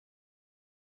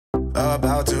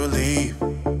about to leave,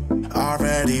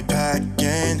 already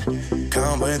packing.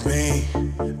 Come with me,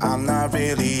 I'm not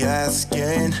really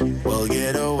asking. We'll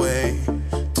get away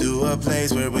to a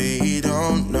place where we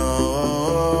don't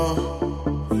know.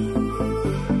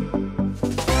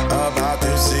 About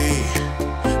to see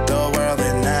the world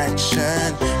in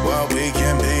action, what we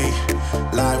can be,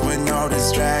 life with no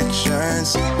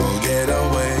distractions. We'll get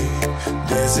away,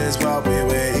 this is what we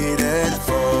waited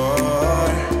for.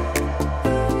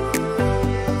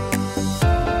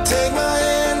 Take my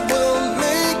hand, we'll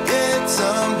make it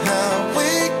somehow.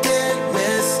 We can't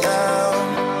miss out.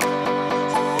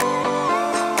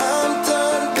 I'm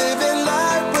done living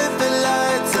life with the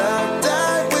lights out,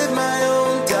 die with my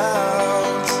own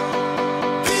doubts.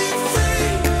 Be free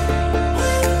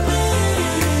with me.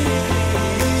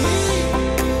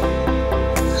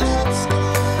 Let's go,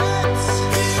 let's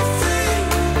be free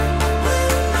with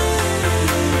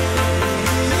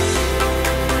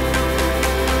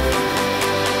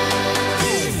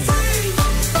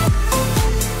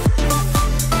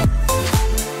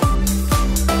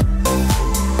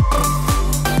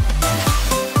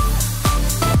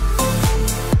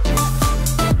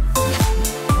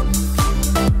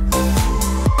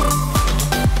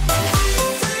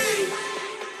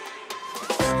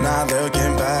Not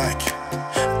looking back,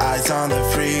 eyes on the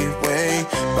freeway,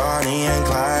 Bonnie and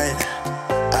Clyde,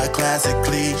 a classic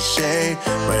cliche.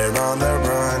 We're on the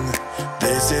run,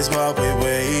 this is what we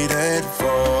waited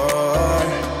for.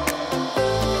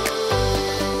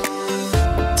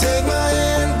 Take my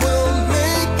hand, we'll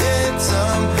make it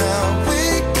somehow.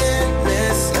 We can't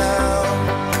miss out.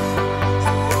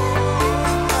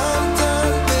 I'm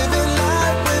done living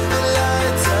life with the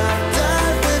lights out,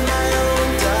 die with my own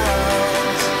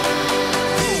doubts.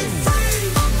 Be free.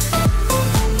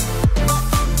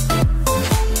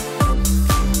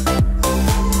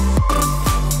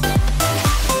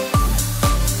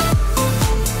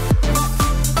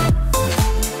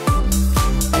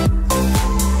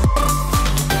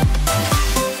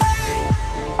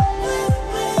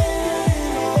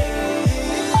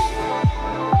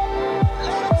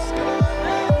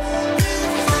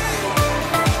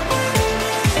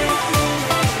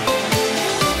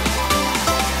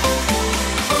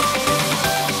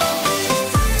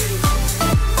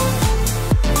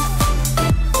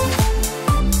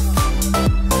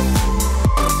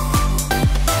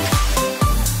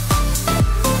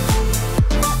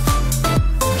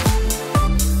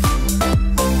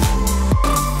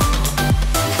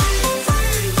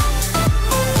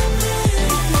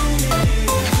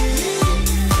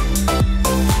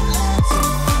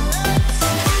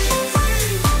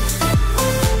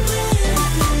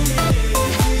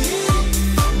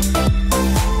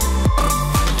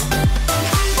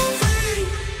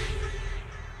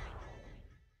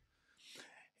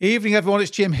 Evening, everyone.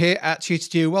 It's Jim here at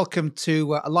Tutor. Welcome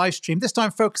to a live stream, this time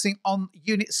focusing on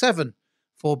Unit 7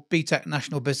 for BTEC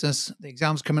National Business. The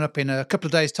exam's coming up in a couple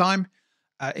of days' time,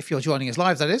 if you're joining us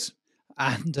live, that is.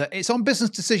 And it's on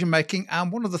business decision making.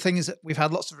 And one of the things that we've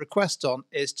had lots of requests on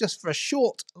is just for a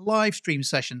short live stream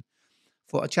session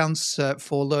for a chance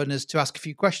for learners to ask a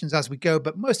few questions as we go.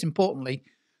 But most importantly,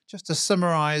 just to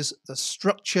summarise the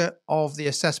structure of the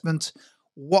assessment,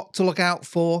 what to look out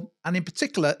for, and in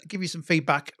particular, give you some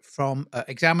feedback from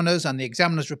examiners and the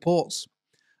examiners' reports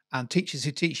and teachers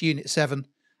who teach Unit 7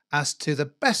 as to the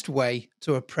best way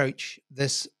to approach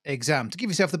this exam to give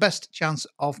yourself the best chance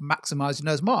of maximising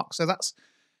those marks. So that's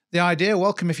the idea.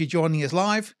 Welcome if you're joining us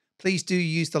live. Please do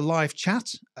use the live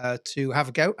chat to have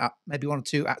a go at maybe one or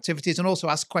two activities and also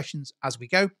ask questions as we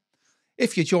go.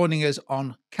 If you're joining us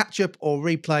on catch-up or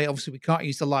replay, obviously we can't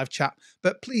use the live chat,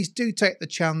 but please do take the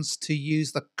chance to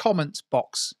use the comments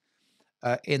box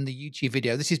in the YouTube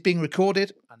video. This is being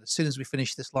recorded, and as soon as we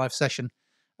finish this live session,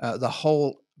 the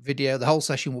whole video, the whole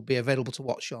session will be available to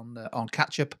watch on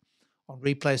catch-up, on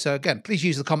replay. So again, please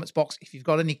use the comments box if you've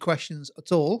got any questions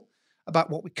at all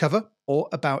about what we cover or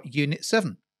about Unit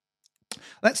 7.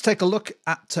 Let's take a look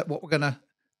at what we're going to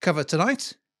cover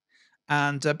tonight.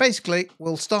 And basically,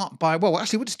 we'll start by, well,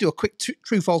 actually, we'll just do a quick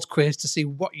true-false quiz to see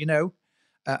what you know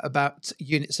about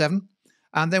Unit 7.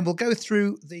 And then we'll go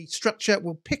through the structure.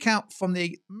 We'll pick out from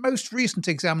the most recent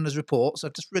examiner's report, so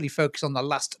just really focus on the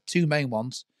last two main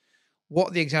ones,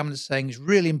 what the examiner's saying is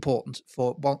really important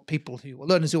for people who are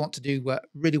learners who want to do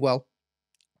really well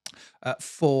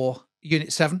for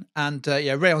Unit 7. And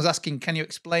yeah, Ray was asking, can you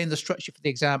explain the structure for the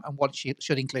exam and what it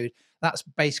should include? That's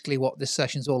basically what this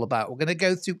session's all about. We're going to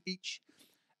go through each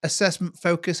assessment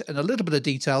focus in a little bit of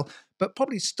detail, but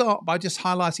probably start by just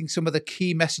highlighting some of the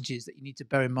key messages that you need to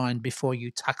bear in mind before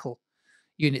you tackle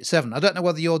Unit 7. I don't know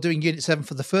whether you're doing Unit 7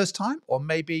 for the first time, or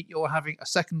maybe you're having a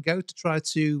second go to try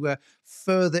to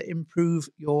further improve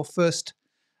your first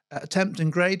attempt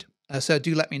and grade. So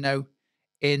do let me know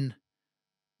in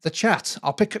the chat.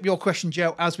 I'll pick up your question,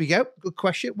 Joe, as we go. Good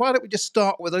question. Why don't we just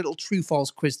start with a little true-false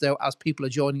quiz, though, as people are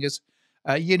joining us.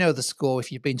 You know the score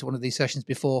if you've been to one of these sessions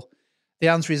before. The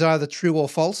answer is either true or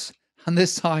false. And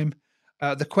this time,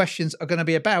 the questions are going to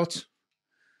be about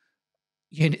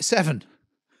Unit 7,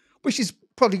 which is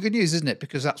probably good news, isn't it?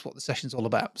 Because that's what the session's all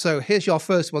about. So here's your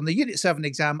first one. The Unit 7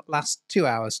 exam lasts 2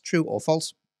 hours. True or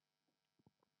false?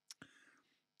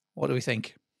 What do we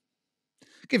think?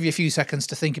 Give you a few seconds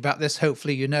to think about this.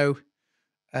 Hopefully you know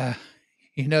the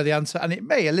answer, and it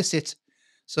may elicit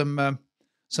some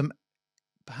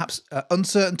perhaps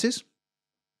uncertainties.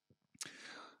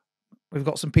 We've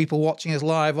got some people watching us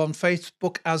live on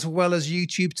Facebook as well as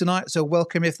YouTube tonight, so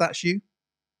welcome if that's you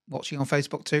watching on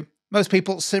Facebook too. Most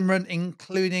people, Simran,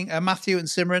 including Matthew and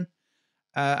Simran,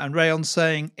 and Rayon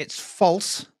saying it's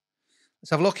false. Let's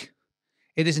have a look.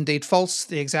 It is indeed false.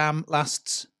 The exam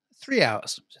lasts 3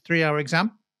 hours. It's a 3-hour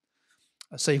exam.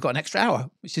 So you've got an extra hour,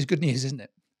 which is good news, isn't it?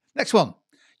 Next one.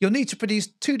 You'll need to produce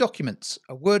 2 documents,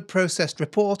 a word processed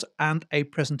report and a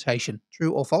presentation.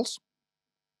 True or false?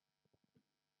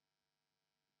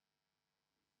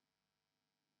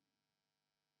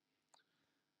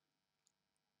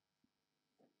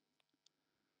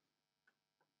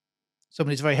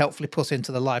 Somebody's very helpfully put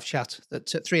into the live chat that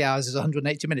 3 hours is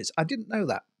 180 minutes. I didn't know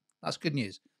that. That's good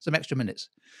news. Some extra minutes.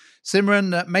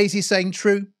 Simran, Maisie saying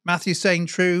true. Matthew saying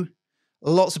true.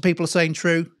 Lots of people are saying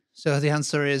true. So the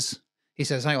answer is, he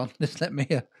says, hang on, let me,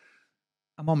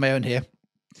 I'm on my own here.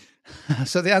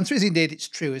 So the answer is indeed, it's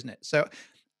true, isn't it? So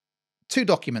 2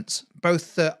 documents,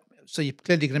 both, so you're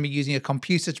clearly going to be using a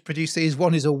computer to produce these.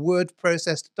 One is a word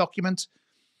processed document.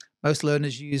 Most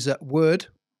learners use Word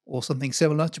or something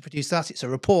similar to produce that. It's a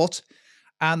report.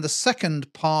 And the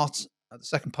second part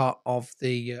of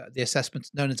the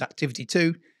assessment, known as Activity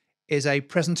 2, is a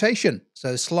presentation.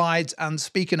 So slides and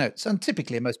speaker notes. And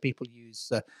typically most people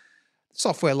use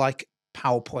software like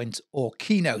PowerPoint or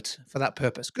Keynote for that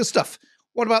purpose. Good stuff.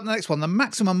 What about the next one? The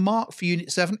maximum mark for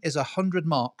Unit 7 is 100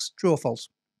 marks. True or false?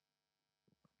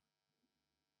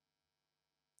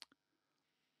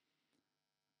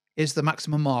 Is the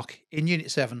maximum mark in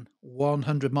Unit 7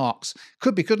 100 marks?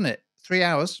 Could be, couldn't it? 3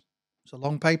 hours. It's a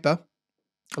long paper.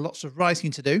 Lots of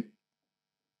writing to do.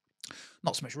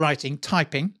 Not so much writing,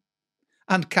 typing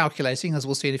and calculating, as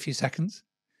we'll see in a few seconds.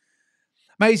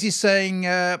 Maisie's saying,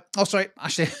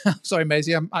 sorry,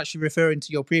 Maisie, I'm actually referring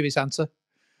to your previous answer.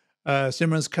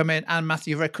 Simran's come in and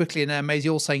Matthew very quickly, and Maisie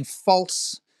all saying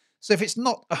false. So if it's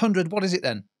not 100, what is it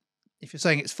then? If you're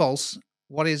saying it's false,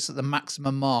 what is the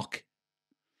maximum mark?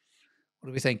 What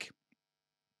do we think?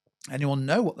 Anyone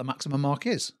know what the maximum mark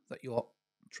is that you're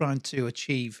trying to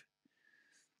achieve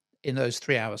in those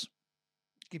 3 hours?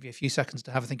 Give you a few seconds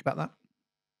to have a think about that.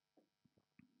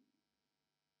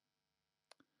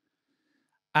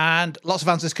 And lots of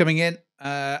answers coming in.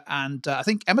 I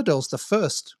think Emma Dole's the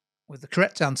first with the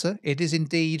correct answer. It is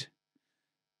indeed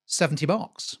 70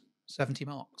 marks. 70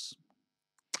 marks.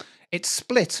 It's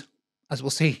split, as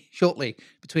we'll see shortly,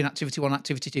 between Activity 1 and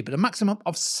Activity 2, but a maximum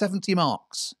of 70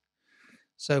 marks.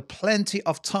 So plenty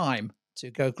of time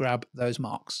to go grab those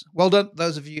marks. Well done,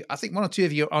 those of you. I think 1 or 2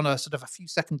 of you are on a sort of a few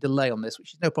second delay on this,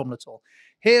 which is no problem at all.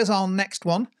 Here's our next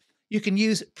one. You can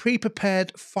use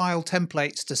pre-prepared file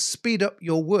templates to speed up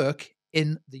your work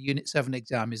in the Unit 7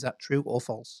 exam. Is that true or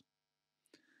false?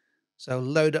 So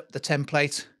load up the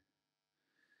template.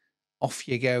 Off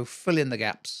you go. Fill in the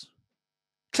gaps.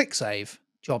 Click save.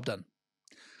 Job done.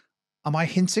 Am I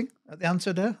hinting at the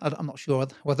answer there? I'm not sure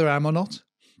whether I am or not.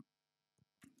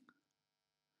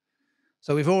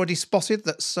 So we've already spotted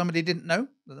that somebody didn't know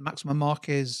that the maximum mark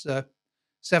is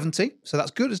 70. So that's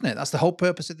good, isn't it? That's the whole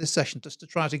purpose of this session, just to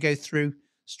try to go through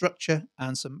structure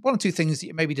and 1 or 2 things that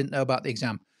you maybe didn't know about the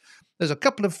exam. There's a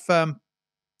couple of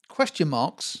question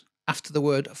marks after the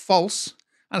word false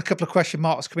and a couple of question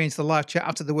marks coming into the live chat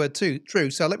after the word true.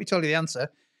 So let me tell you the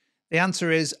answer. The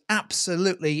answer is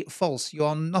absolutely false. You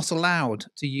are not allowed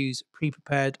to use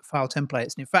pre-prepared file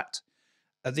templates. And in fact,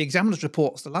 the examiner's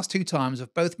reports the last 2 times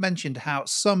have both mentioned how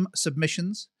some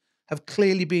submissions have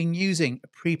clearly been using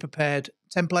pre-prepared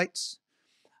templates,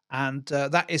 and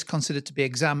that is considered to be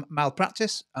exam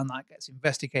malpractice, and that gets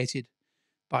investigated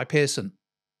by Pearson.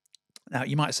 Now,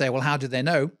 you might say, well, how do they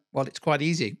know? Well, it's quite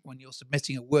easy when you're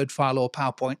submitting a Word file or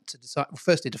PowerPoint to decide, well,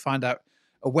 firstly, to find out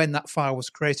when that file was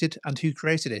created and who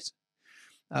created it.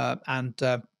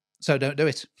 So don't do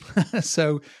it.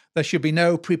 So there should be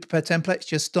no pre-prepared templates.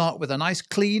 Just start with a nice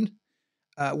clean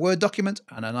Word document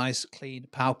and a nice clean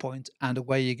PowerPoint, and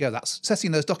away you go. That's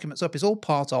setting those documents up is all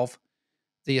part of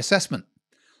the assessment.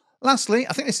 Lastly,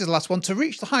 I think this is the last one. To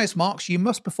reach the highest marks, you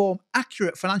must perform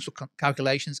accurate financial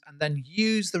calculations and then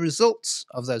use the results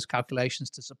of those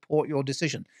calculations to support your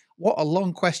decision. What a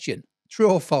long question. True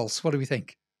or false? What do we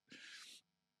think?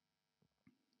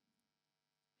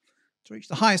 To reach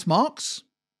the highest marks,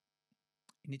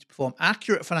 you need to perform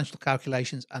accurate financial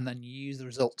calculations and then use the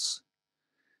results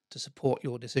to support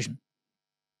your decision.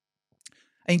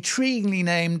 An intriguingly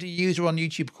named user on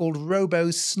YouTube called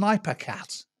Robo Sniper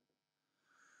Cat,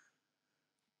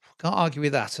 can't argue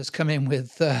with that, has come in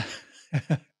with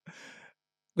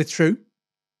true.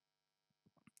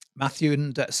 Matthew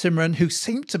and Simran, who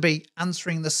seem to be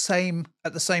answering the same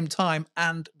at the same time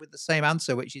and with the same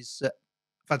answer, which is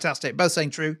fantastic. Both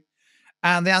saying true.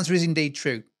 And the answer is indeed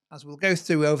true. As we'll go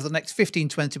through over the next 15,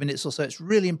 20 minutes or so, it's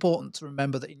really important to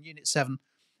remember that in Unit 7,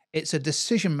 it's a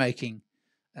decision-making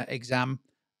exam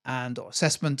or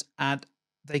assessment, and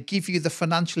they give you the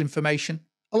financial information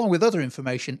along with other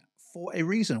information for a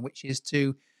reason, which is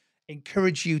to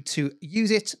encourage you to use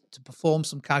it to perform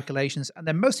some calculations, and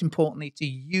then most importantly, to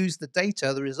use the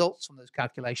data, the results from those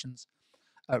calculations,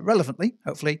 relevantly,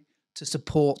 hopefully, to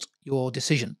support your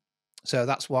decision. So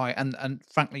that's why, and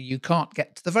frankly, you can't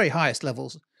get to the very highest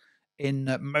levels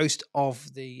in most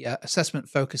of the assessment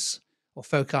focus or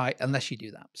foci unless you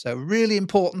do that. So really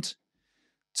important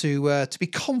to be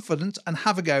confident and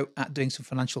have a go at doing some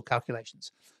financial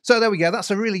calculations. So there we go.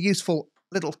 That's a really useful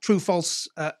little true-false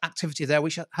activity there,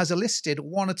 which has elicited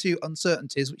one or two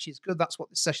uncertainties, which is good. That's what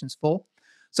this session's for.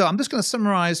 So I'm just going to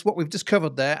summarize what we've just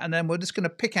covered there, and then we're just going to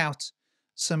pick out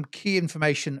some key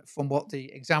information from what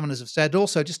the examiners have said.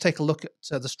 Also, just take a look at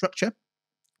the structure.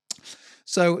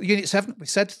 So Unit 7, we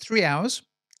said 3 hours.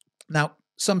 Now,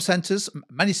 some centres,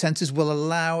 many centres will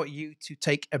allow you to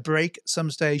take a break at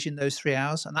some stage in those 3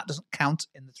 hours, and that doesn't count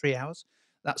in the 3 hours.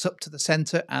 That's up to the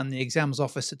centre and the exams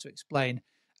officer to explain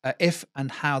if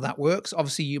and how that works.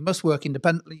 Obviously, you must work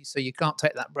independently, so you can't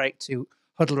take that break to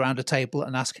huddle around a table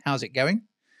and ask, how's it going?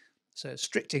 So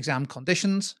strict exam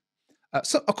conditions.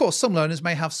 So, of course, some learners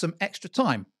may have some extra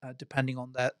time, depending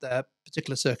on their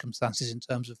particular circumstances in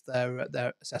terms of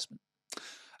their assessment.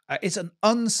 It's an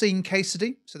unseen case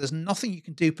study, so there's nothing you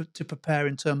can do to prepare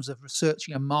in terms of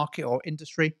researching a market or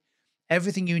industry.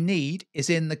 Everything you need is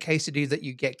in the case study that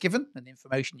you get given and the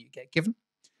information you get given.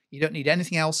 You don't need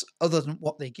anything else other than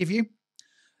what they give you.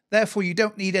 Therefore, you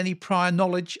don't need any prior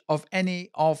knowledge of any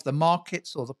of the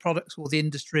markets or the products or the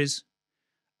industries.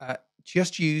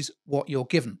 Just use what you're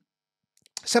given.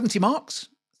 70 marks,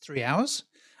 3 hours.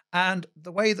 And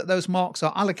the way that those marks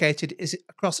are allocated is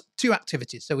across 2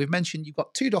 activities. So we've mentioned you've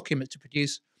got 2 documents to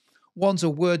produce. One's a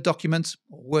Word document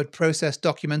or word process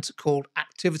document called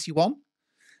Activity 1.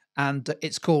 And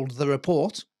it's called the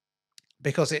report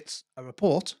because it's a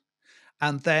report.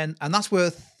 And that's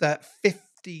worth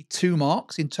 52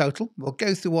 marks in total. We'll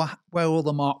go through where all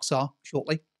the marks are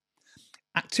shortly.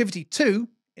 Activity 2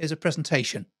 is a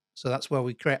presentation. So that's where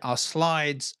we create our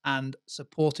slides and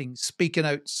supporting speaker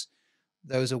notes.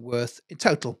 Those are worth, in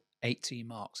total, 18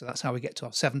 marks. So that's how we get to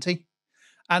our 70.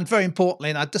 And very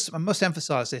importantly, and I must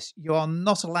emphasize this, you are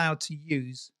not allowed to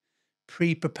use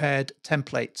pre-prepared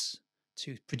templates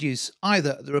to produce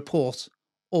either the report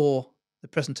or the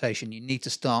presentation. You need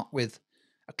to start with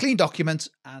a clean document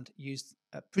and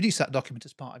produce that document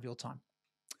as part of your time.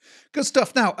 Good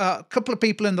stuff. Now, a couple of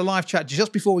people in the live chat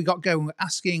just before we got going were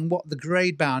asking what the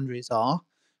grade boundaries are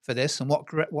for this and what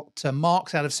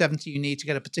marks out of 70 you need to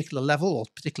get a particular level or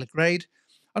particular grade.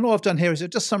 And all I've done here is I've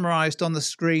just summarised on the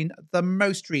screen the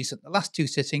most recent, the last 2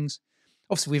 sittings.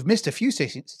 Obviously, we've missed a few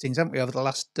sittings, haven't we, over the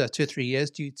last 2 or 3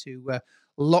 years due to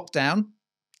lockdown.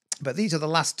 But these are the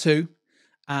last 2.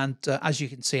 And as you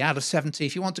can see, out of 70,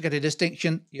 if you want to get a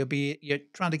distinction, you're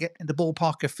trying to get in the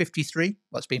ballpark of 53.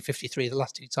 Well, it's been 53 the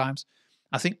last 2 times.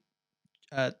 I think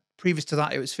previous to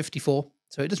that, it was 54.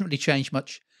 So it doesn't really change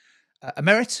much. A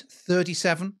merit,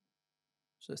 37.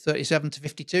 So 37 to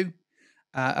 52.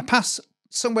 A pass,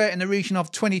 somewhere in the region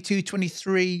of 22,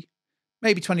 23,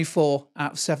 maybe 24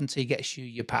 out of 70 gets you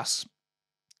your pass.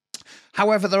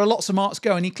 However, there are lots of marks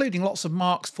going, including lots of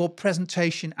marks for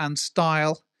presentation and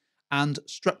style and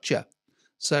structure.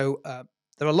 So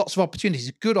there are lots of opportunities,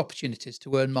 good opportunities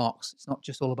to earn marks. It's not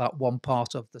just all about one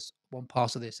part of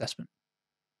the assessment.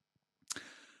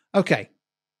 Okay,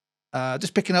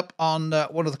 just picking up on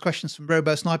one of the questions from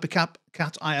Robo Sniper Cat.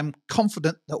 I am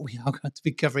confident that we are going to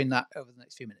be covering that over the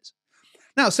next few minutes.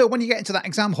 Now, so when you get into that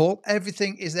exam hall,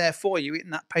 everything is there for you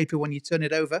in that paper when you turn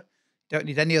it over. You don't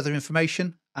need any other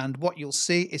information. And what you'll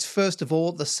see is, first of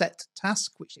all, the set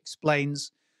task, which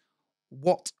explains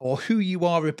what or who you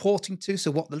are reporting to. So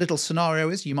what the little scenario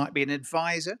is, you might be an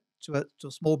advisor to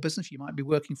a small business. You might be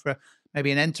working for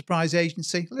maybe an enterprise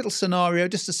agency. A little scenario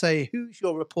just to say who's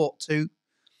your report to,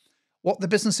 what the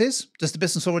business is. Does the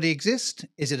business already exist?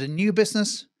 Is it a new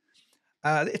business?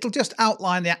 It'll just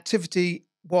outline the activity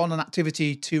 1 and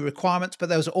activity 2 requirements, but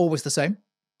those are always the same.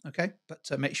 Okay, but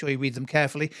make sure you read them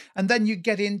carefully. And then you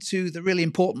get into the really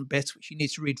important bit, which you need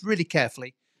to read really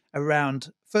carefully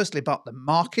around, firstly, about the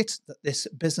market that this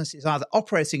business is either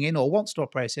operating in or wants to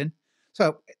operate in.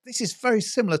 So this is very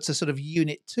similar to sort of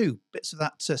Unit 2, bits of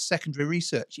that secondary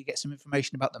research. You get some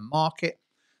information about the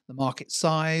market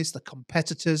size, the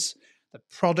competitors, the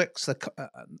products,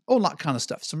 all that kind of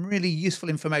stuff. Some really useful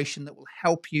information that will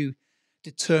help you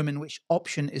determine which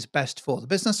option is best for the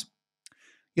business.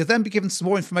 You'll then be given some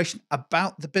more information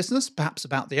about the business, perhaps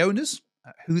about the owners,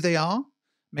 who they are,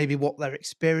 maybe what their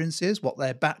experience is, what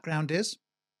their background is,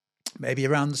 maybe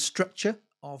around the structure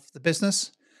of the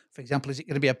business. For example, is it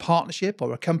going to be a partnership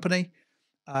or a company?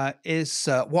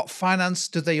 What finance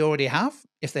do they already have,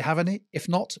 if they have any? If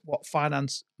not, what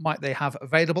finance might they have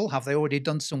available? Have they already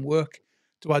done some work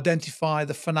to identify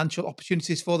the financial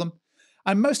opportunities for them?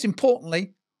 And most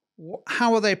importantly,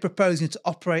 how are they proposing to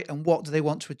operate and what do they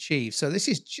want to achieve? So this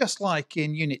is just like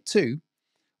in Unit 2,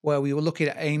 where we were looking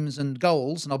at aims and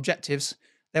goals and objectives.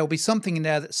 There will be something in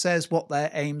there that says what their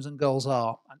aims and goals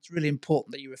are. And it's really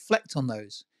important that you reflect on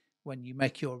those when you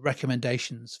make your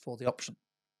recommendations for the option.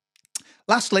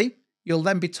 Lastly, you'll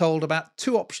then be told about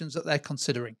 2 options that they're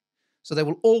considering. So there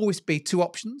will always be 2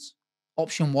 options,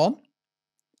 option 1,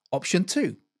 option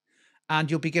 2. And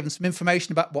you'll be given some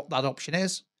information about what that option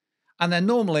is. And then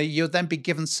normally you'll then be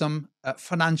given some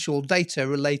financial data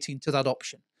relating to that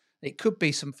option. It could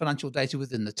be some financial data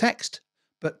within the text,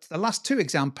 but the last 2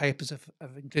 exam papers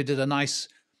have included a nice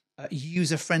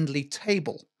user-friendly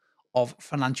table of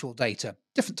financial data,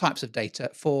 different types of data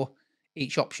for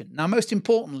each option. Now, most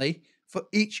importantly, for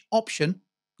each option,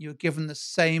 you're given the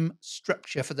same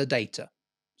structure for the data.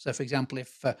 So, for example,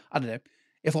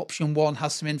 if option 1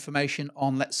 has some information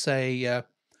on, let's say,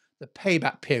 the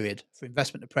payback period for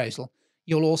investment appraisal,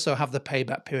 you'll also have the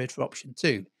payback period for option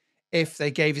 2. If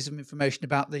they gave you some information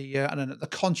about the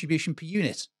contribution per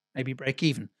unit, maybe break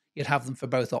even, you'd have them for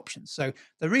both options. So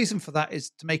the reason for that is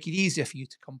to make it easier for you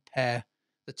to compare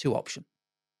the 2 options.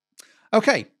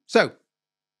 Okay, so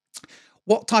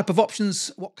what type of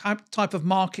options, what type of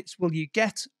markets will you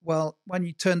get? Well, when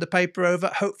you turn the paper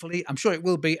over, hopefully, I'm sure it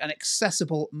will be an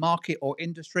accessible market or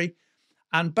industry,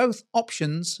 and both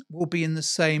options will be in the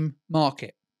same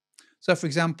market. So, for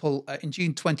example, in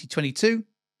June 2022,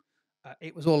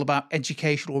 it was all about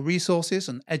educational resources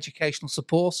and educational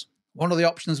support. One of the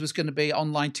options was going to be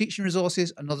online teaching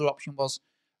resources. Another option was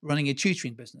running a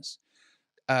tutoring business.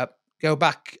 Go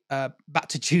back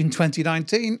to June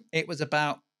 2019. It was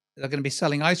about they're going to be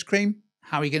selling ice cream.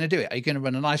 How are you going to do it? Are you going to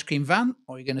run an ice cream van,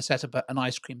 or are you going to set up an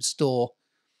ice cream store,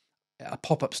 a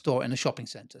pop-up store in a shopping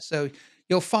centre? So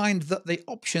you'll find that the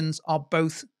options are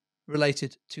both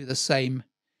related to the same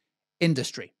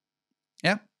industry.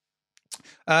 Yeah.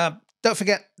 Don't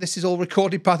forget, this is all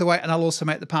recorded, by the way, and I'll also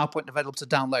make the PowerPoint available to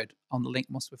download on the link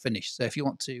once we're finished. So if you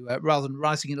want to, rather than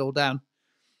writing it all down,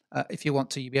 if you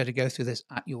want to, you'll be able to go through this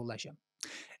at your leisure.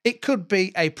 It could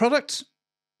be a product,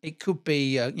 it could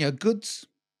be goods,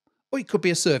 or it could be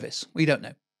a service. We don't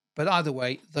know. But either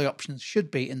way, the options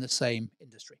should be in the same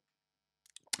industry.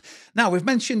 Now, we've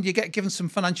mentioned you get given some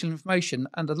financial information,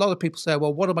 and a lot of people say,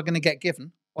 well, what am I going to get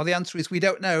given? Well, the answer is we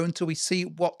don't know until we see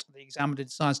what the examiner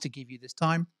decides to give you this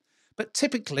time. But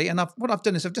typically, and what I've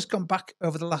done is I've just gone back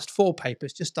over the last 4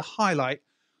 papers just to highlight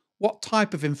what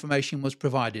type of information was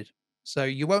provided. So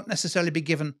you won't necessarily be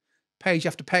given page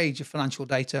after page of financial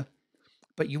data,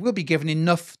 but you will be given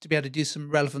enough to be able to do some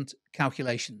relevant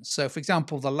calculations. So, for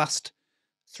example, the last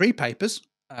 3 papers,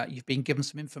 you've been given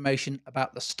some information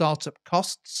about the startup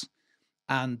costs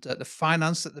and the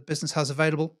finance that the business has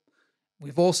available.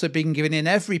 We've also been given in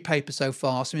every paper so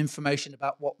far some information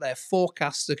about what their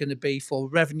forecasts are going to be for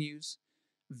revenues,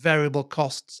 variable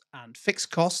costs, and fixed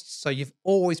costs. So you've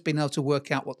always been able to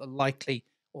work out what the likely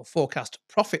or forecast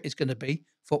profit is going to be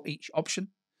for each option.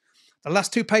 The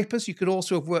last 2 papers, you could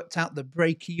also have worked out the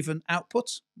break-even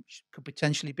output, which could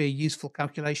potentially be a useful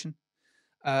calculation.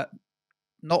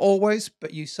 Not always,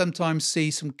 but you sometimes see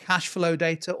some cash flow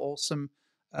data or some,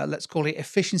 let's call it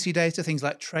efficiency data, things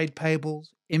like trade payables,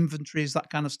 inventories, that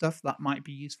kind of stuff. That might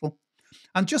be useful.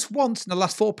 And just once in the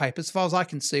last 4 papers, as far as I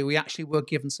can see, we actually were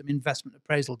given some investment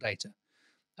appraisal data.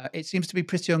 It seems to be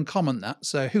pretty uncommon, that.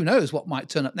 So who knows what might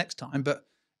turn up next time, but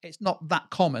it's not that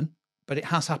common, but it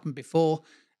has happened before.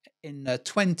 In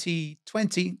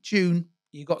 2020, June,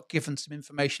 you got given some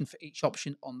information for each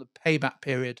option on the payback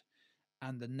period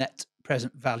and the net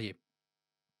present value.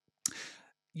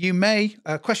 You may,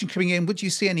 a question coming in, would you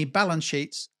see any balance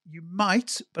sheets? You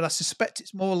might, but I suspect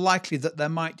it's more likely that there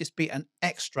might just be an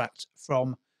extract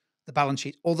from the balance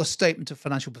sheet or the statement of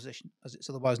financial position, as it's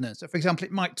otherwise known. So, for example,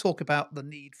 it might talk about the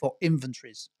need for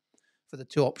inventories for the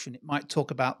two option. It might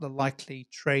talk about the likely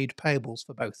trade payables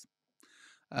for both.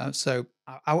 So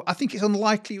I think it's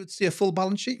unlikely you would see a full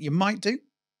balance sheet. You might do,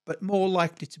 but more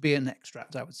likely to be an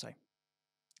extract, I would say.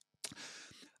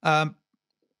 What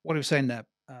are we saying there?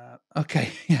 Okay,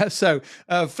 yeah. So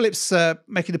Philip's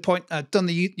making the point. Done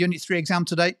the Unit 3 exam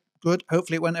today. Good.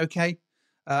 Hopefully it went okay.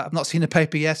 I've not seen the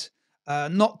paper yet.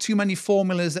 Not too many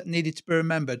formulas that needed to be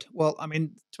remembered. Well, I mean,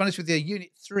 to be honest with you, Unit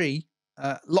 3,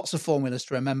 lots of formulas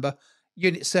to remember.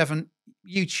 Unit 7,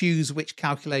 you choose which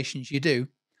calculations you do.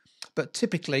 But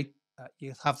typically,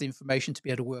 you'll have the information to be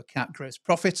able to work out gross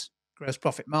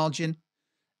profit margin,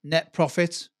 net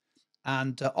profit,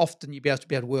 and often you'll be able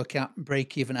to work out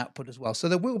break-even output as well. So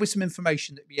there will be some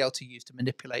information that you'll be able to use to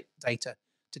manipulate data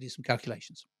to do some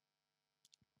calculations.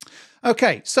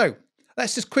 Okay, so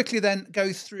let's just quickly then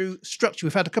go through structure.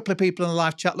 We've had a couple of people in the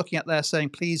live chat looking at there saying,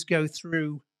 please go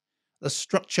through the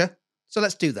structure. So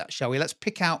let's do that, shall we? Let's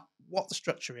pick out what the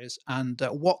structure is and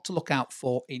what to look out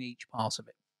for in each part of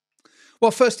it. Well,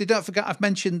 firstly, don't forget I've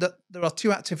mentioned that there are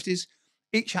two activities.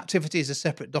 Each activity is a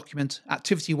separate document.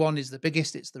 Activity 1 is the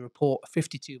biggest. It's the report,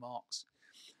 52 marks.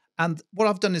 And what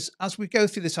I've done is, as we go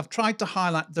through this, I've tried to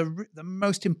highlight the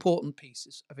most important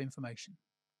pieces of information.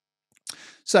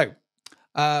 So,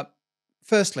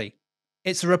 firstly,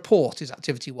 it's a report, is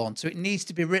activity 1. So it needs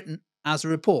to be written as a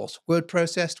report, word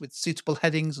processed with suitable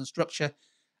headings and structure,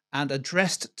 and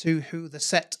addressed to who the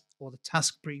set or the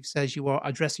task brief says you are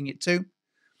addressing it to.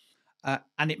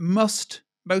 And it must,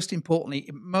 most importantly,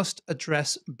 it must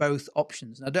address both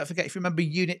options. Now, don't forget, if you remember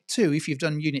Unit 2, if you've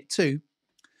done Unit 2,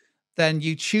 then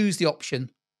you choose the option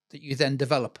that you then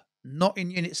develop. Not in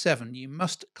Unit 7. You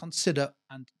must consider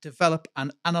and develop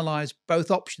and analyse both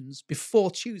options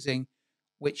before choosing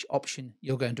which option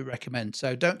you're going to recommend.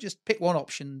 So don't just pick one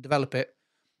option and develop it.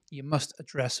 You must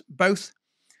address both.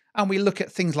 And we look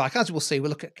at things like, as we'll see, we'll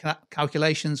look at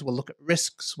calculations, we'll look at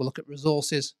risks, we'll look at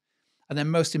resources. And then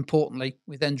most importantly,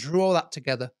 we then draw that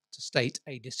together to state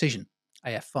a decision,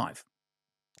 AF5.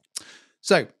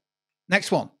 So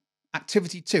next one,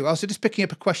 activity 2. Also just picking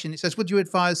up a question. It says, would you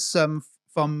advise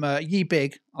from Ye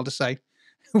Big, I'll just say,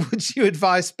 would you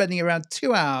advise spending around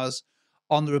 2 hours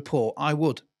on the report? I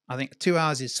would. I think 2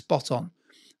 hours is spot on.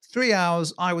 3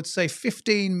 hours, I would say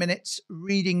 15 minutes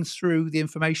reading through the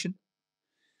information,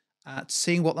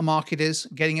 seeing what the market is,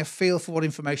 getting a feel for what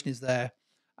information is there.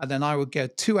 And then I would go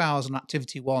 2 hours on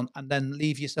activity 1 and then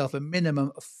leave yourself a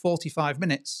minimum of 45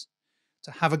 minutes to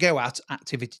have a go at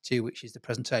activity 2, which is the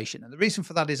presentation. And the reason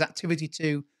for that is activity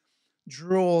 2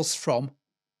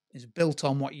 is built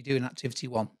on what you do in activity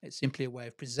 1. It's simply a way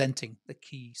of presenting the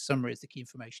key summaries, the key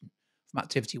information from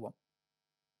activity 1.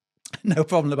 No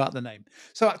problem about the name.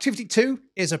 So activity 2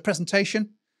 is a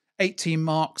presentation, 18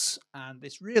 marks, and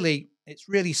it's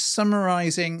really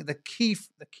summarizing the key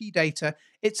data.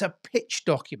 It's a pitch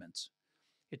document.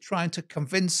 You're trying to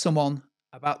convince someone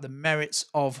about the merits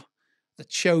of the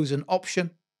chosen option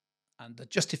and the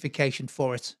justification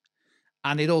for it.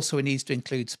 And it also needs to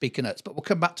include speaker notes, but we'll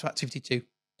come back to activity 2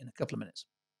 in a couple of minutes.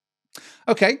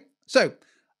 Okay, so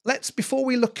before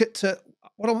we look at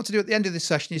what I want to do at the end of this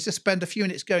session is just spend a few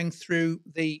minutes going through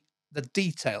the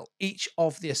detail, each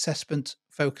of the assessment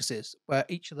focuses, where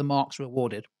each of the marks are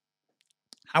awarded.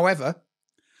 However,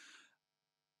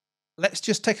 let's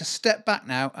just take a step back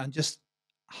now and just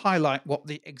highlight what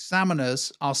the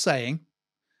examiners are saying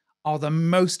are the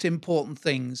most important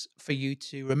things for you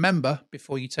to remember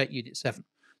before you take Unit 7.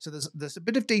 So there's a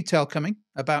bit of detail coming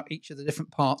about each of the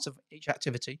different parts of each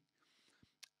activity,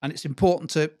 and it's important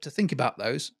to think about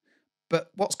those. But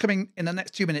what's coming in the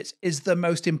next 2 minutes is the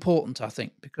most important, I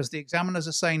think, because the examiners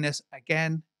are saying this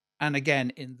again and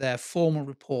again in their formal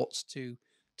reports to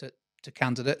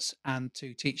candidates and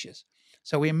to teachers.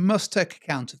 So we must take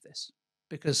account of this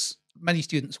because many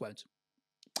students won't.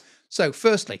 So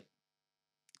firstly,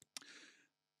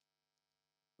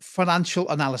 financial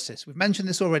analysis. We've mentioned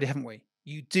this already, haven't we?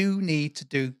 You do need to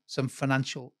do some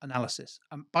financial analysis.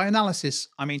 And by analysis,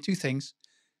 I mean two things: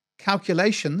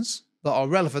 calculations that are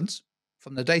relevant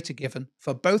from the data given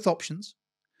for both options,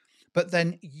 but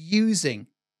then using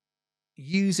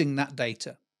that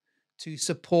data to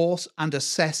support and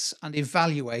assess and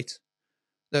evaluate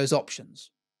those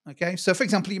options. Okay, so for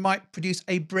example, you might produce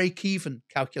a break-even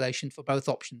calculation for both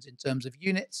options in terms of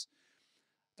units.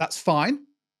 That's fine.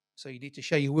 So you need to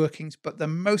show your workings. But the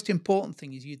most important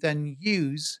thing is you then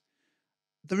use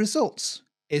the results.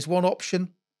 Is one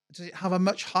option, does it have a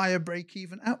much higher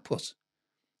break-even output?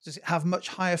 Does it have much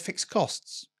higher fixed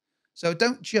costs? So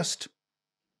don't just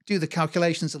do the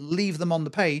calculations and leave them on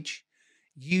the page.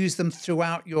 Use them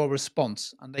throughout your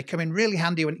response. And they come in really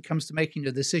handy when it comes to making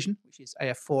a decision, which is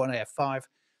AF4 and AF5.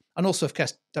 And also, of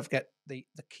course, don't forget the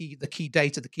key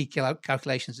data, the key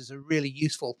calculations is a really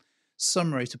useful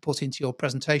summary to put into your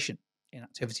presentation in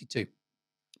activity 2.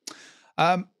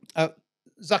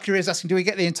 Zachary is asking, do we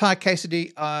get the entire case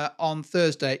study on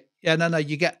Thursday? Yeah, no,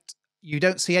 you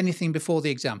don't see anything before the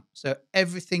exam. So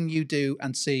everything you do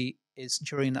and see is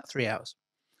during that 3 hours.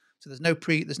 So there's no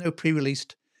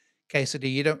pre-released case study.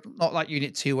 You don't, not like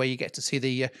Unit 2 where you get to see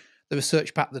the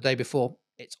research pack the day before.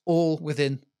 It's all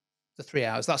within the 3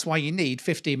 hours. That's why you need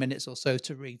 15 minutes or so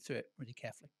to read through it really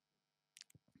carefully.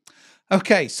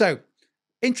 Okay, so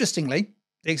interestingly,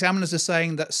 the examiners are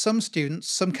saying that some students,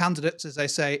 some candidates, as they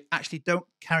say, actually don't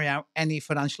carry out any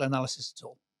financial analysis at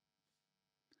all.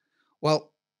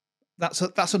 Well,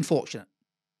 that's unfortunate.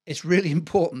 It's really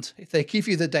important if they give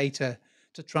you the data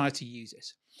to try to use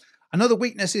it. Another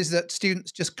weakness is that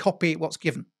students just copy what's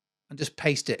given and just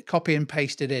paste it, copy and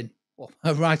paste it in, or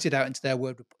write it out into their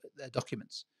their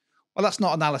documents. Well, that's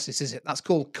not analysis, is it? That's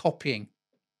called copying.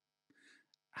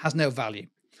 Has no value.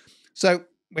 So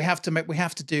we have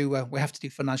to do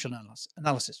financial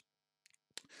analysis.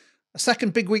 A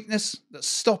second big weakness that's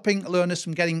stopping learners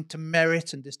from getting to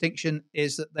merit and distinction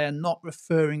is that they're not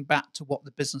referring back to what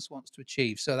the business wants to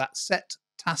achieve. So that set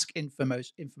task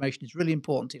information is really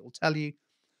important. It will tell you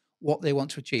what they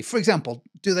want to achieve. For example,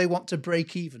 do they want to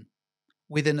break even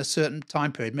within a certain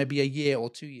time period, maybe a year or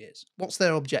 2 years? What's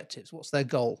their objectives? What's their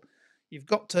goal? You've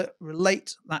got to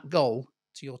relate that goal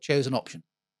to your chosen option.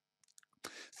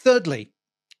 Thirdly,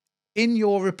 in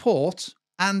your report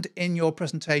and in your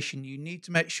presentation, you need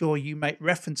to make sure you make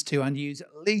reference to and use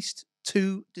at least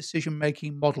 2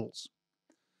 decision-making models.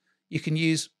 You can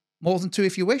use more than 2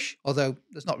 if you wish, although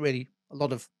there's not really a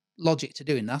lot of logic to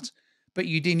doing that, but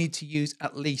you do need to use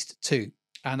at least 2.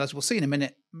 And as we'll see in a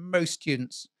minute, most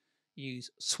students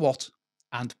use SWOT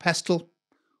and PESTLE.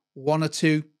 1 or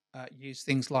 2 use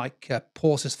things like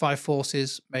Porter's 5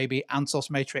 forces, maybe Ansos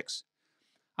matrix.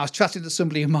 I was chatting to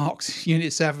somebody who marks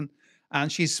Unit 7, and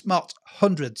she's marked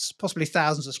hundreds, possibly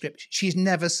thousands of scripts. She's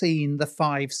never seen the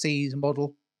 5 C's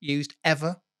model used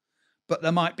ever, but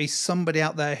there might be somebody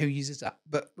out there who uses that.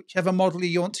 But whichever model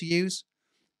you want to use,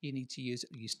 you need to use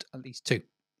at least 2.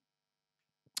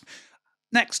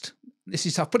 Next,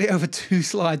 I've put it over 2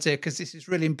 slides here because this is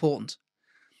really important.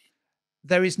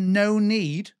 There is no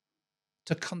need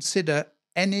to consider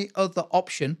any other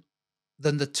option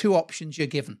than the 2 options you're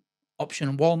given,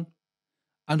 option 1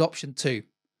 and option 2.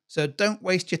 So don't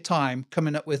waste your time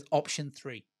coming up with option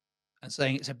 3 and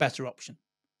saying it's a better option.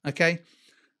 Okay?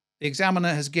 The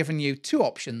examiner has given you 2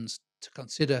 options to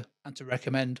consider and to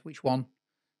recommend which one.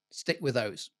 Stick with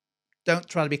those. Don't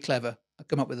try to be clever and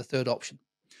come up with a 3rd option.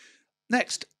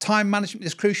 Next, time management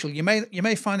is crucial. You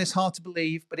may find this hard to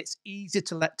believe, but it's easy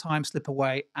to let time slip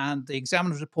away. And the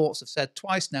examiner's reports have said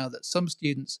twice now that some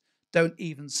students don't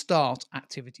even start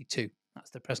activity 2. That's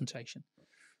the presentation.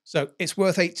 So it's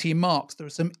worth 18 marks. There are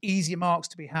some easy marks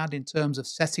to be had in terms of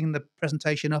setting the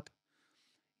presentation up,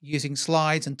 using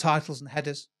slides and titles and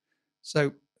headers.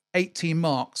 So 18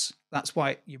 marks. That's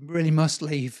why you really must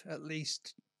leave at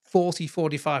least 40,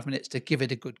 45 minutes to give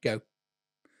it a good go.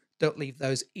 Don't leave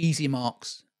those easy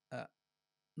marks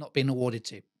not being awarded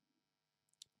to.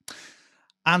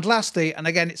 And lastly, and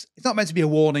again, it's not meant to be a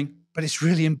warning, but it's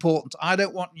really important. I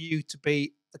don't want you to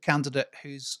be the candidate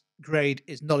whose grade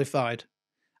is nullified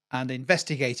and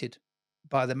investigated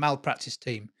by the malpractice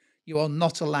team. You are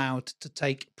not allowed to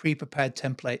take pre-prepared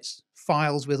templates,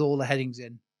 files with all the headings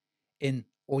in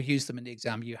or use them in the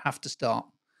exam. You have to start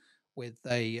with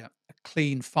a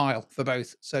clean file for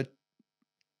both. So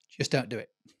just don't do it.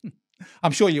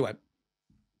 I'm sure you won't.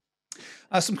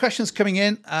 Some questions coming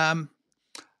in.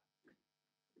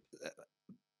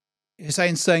 You're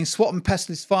saying SWOT and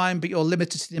PESTLE is fine, but you're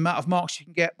limited to the amount of marks you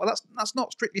can get. Well, that's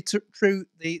not strictly true.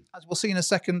 As we'll see in a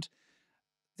second,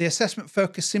 the assessment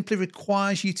focus simply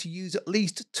requires you to use at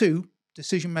least 2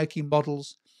 decision-making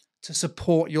models to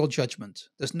support your judgment.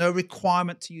 There's no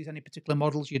requirement to use any particular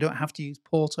models. You don't have to use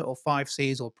Porter or 5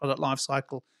 C's or product life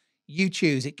cycle. You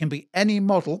choose. It can be any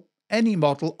model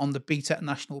on the BTEC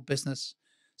National Business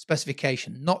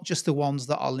specification, not just the ones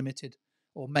that are limited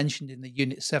or mentioned in the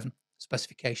Unit 7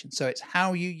 specification. So it's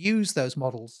how you use those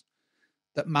models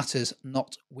that matters,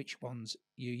 not which ones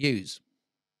you use.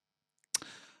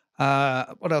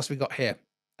 What else we got here?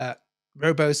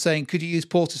 Robo's saying, could you use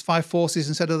Porter's 5 forces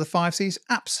instead of the 5 Cs?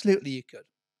 Absolutely you could.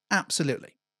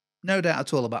 Absolutely. No doubt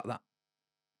at all about that.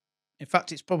 In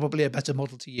fact, it's probably a better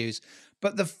model to use.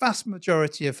 But the vast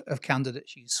majority of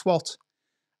candidates use SWOT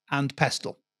and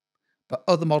PESTLE. But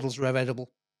other models are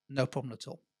available, no problem at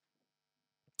all.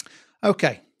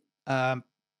 Okay.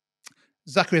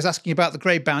 Zachary is asking about the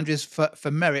grade boundaries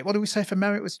for merit. What did we say for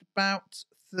merit? It was about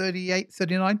 38,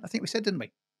 39, I think we said, didn't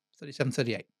we? 37,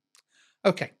 38.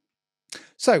 Okay.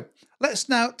 So let's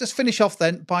now just finish off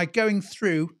then by going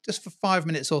through, just for 5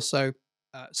 minutes or so,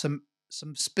 some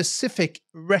specific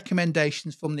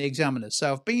recommendations from the examiners.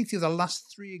 So I've been through the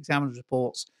last 3 examiners'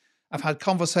 reports. I've had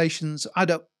conversations. I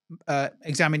don't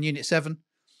examine Unit 7,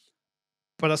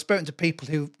 but I've spoken to people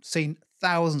who've seen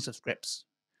thousands of scripts.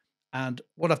 And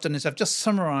what I've done is I've just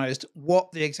summarised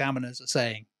what the examiners are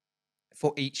saying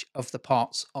for each of the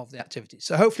parts of the activity.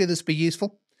 So hopefully this will be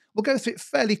useful. We'll go through it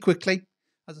fairly quickly.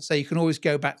 As I say, you can always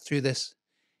go back through this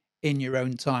in your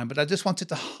own time, but I just wanted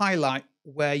to highlight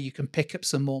where you can pick up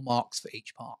some more marks for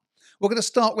each part. We're going to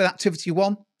start with activity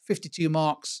 1, 52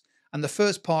 marks, and the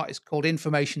first part is called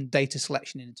information, data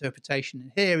selection and interpretation.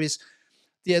 And here is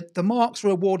the marks are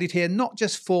awarded here not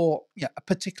just for a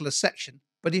particular section,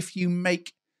 but if you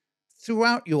make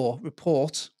throughout your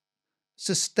report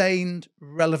sustained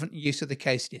relevant use of the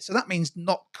case study. So that means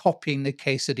not copying the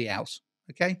case study out.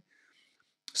 Okay,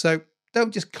 so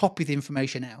don't just copy the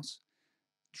information out.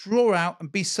 Draw out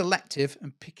and be selective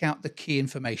and pick out the key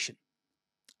information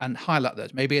and highlight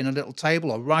those, maybe in a little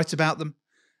table or write about them.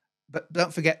 But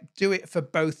don't forget, do it for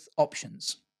both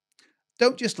options.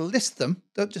 Don't just list them.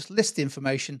 Don't just list the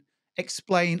information.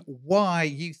 Explain why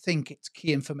you think it's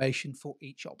key information for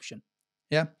each option.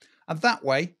 Yeah. And that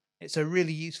way, it's a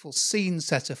really useful scene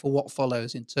setter for what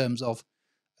follows in terms of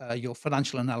your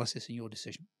financial analysis and your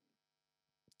decision.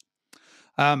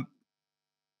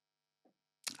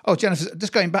 Jennifer,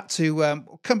 just going back to, I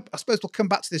suppose we'll come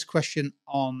back to this question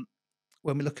on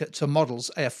when we look at models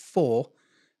AF4.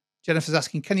 Jennifer's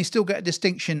asking, can you still get a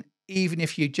distinction even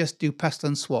if you just do PESTLE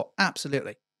and SWOT?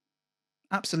 Absolutely.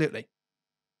 Absolutely.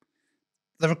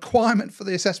 The requirement for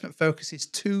the assessment focus is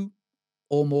 2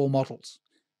 or more models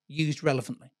used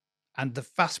relevantly. And the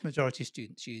vast majority of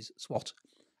students use SWOT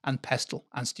and PESTLE,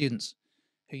 and students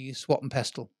who use SWOT and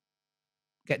PESTLE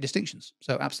get distinctions.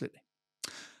 So absolutely.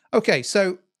 Okay,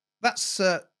 so that's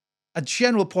a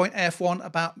general point, AF1,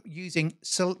 about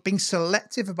being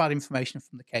selective about information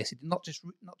from the case, not just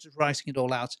writing it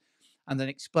all out and then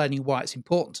explaining why it's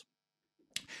important.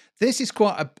 This is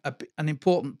quite an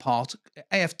important part.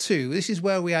 AF2, this is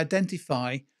where we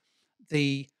identify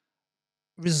the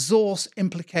resource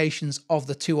implications of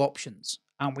the 2 options,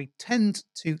 and we tend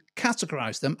to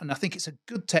categorize them, and I think it's a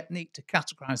good technique to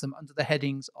categorize them under the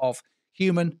headings of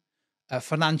human,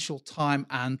 financial, time,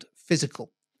 and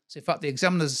physical. So in fact, the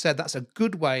examiners have said that's a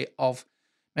good way of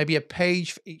maybe a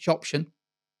page for each option,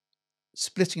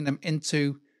 splitting them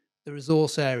into the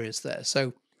resource areas there.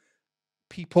 So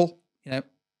people,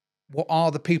 what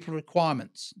are the people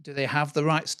requirements? Do they have the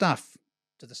right staff?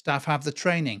 Do the staff have the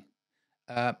training?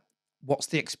 What's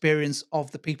the experience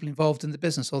of the people involved in the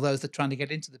business or those that are trying to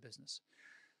get into the business?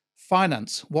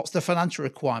 Finance, what's the financial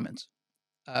requirement?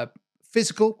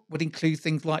 Physical would include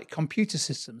things like computer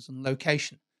systems and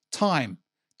location. Time,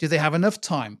 do they have enough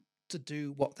time to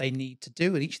do what they need to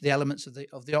do at each of the elements of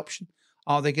the option?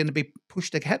 Are they going to be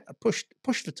pushed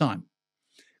for time?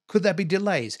 Could there be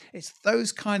delays? It's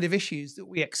those kind of issues that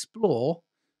we explore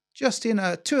just in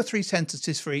 2 or 3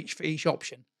 sentences for each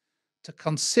option to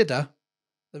consider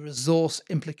the resource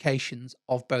implications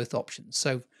of both options.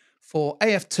 So for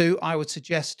AF2, I would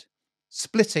suggest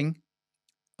splitting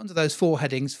under those 4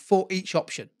 headings for each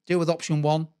option. Deal with option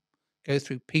 1, go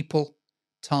through people,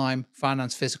 time,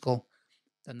 finance, physical.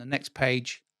 Then the next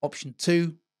page, option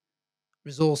 2,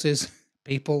 resources,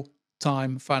 people,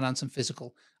 time, finance, and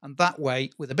physical. And that way,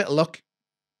 with a bit of luck,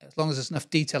 as long as there's enough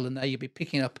detail in there, you'll be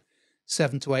picking up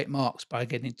 7 to 8 marks by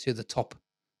getting to the top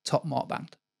mark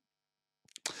band.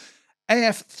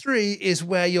 AF3 is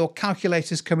where your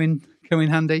calculators come in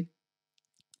handy.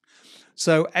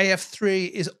 So AF3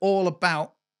 is all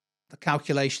about the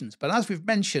calculations. But as we've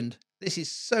mentioned, this is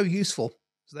so useful.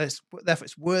 So therefore,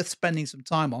 it's worth spending some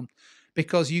time on,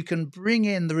 because you can bring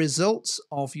in the results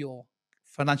of your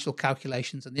financial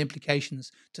calculations and the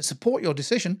implications to support your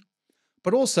decision,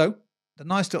 but also the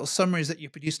nice little summaries that you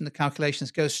produce in the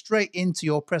calculations go straight into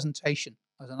your presentation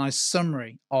as a nice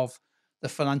summary of the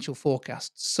financial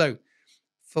forecasts. So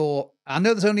I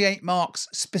know there's only 8 marks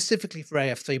specifically for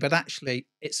AF3, but actually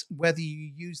it's whether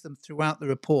you use them throughout the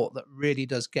report that really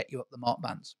does get you up the mark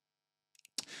bands.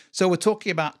 So we're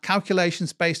talking about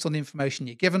calculations based on the information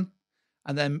you're given,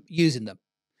 and then using them.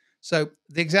 So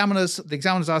the examiners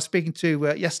I was speaking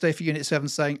to yesterday for Unit 7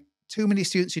 saying, too many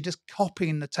students are just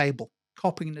copying the table,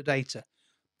 copying the data.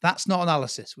 That's not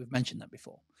analysis. We've mentioned that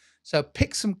before. So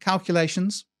pick some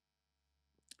calculations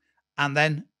and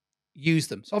then use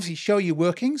them. So obviously show your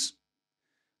workings.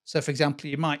 So for example,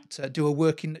 you might do a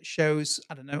working that shows,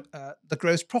 I don't know, the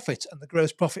gross profit and the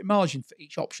gross profit margin for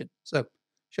each option. So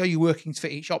show your workings for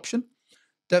each option.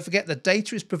 Don't forget the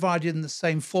data is provided in the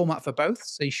same format for both.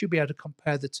 So you should be able to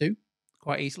compare the two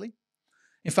quite easily.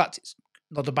 In fact, it's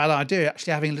not a bad idea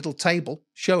actually having a little table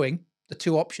showing the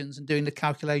two options and doing the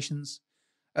calculations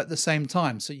at the same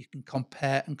time so you can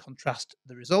compare and contrast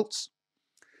the results.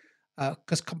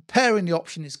 Because comparing the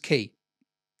option is key.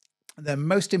 And then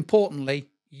most importantly,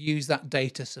 use that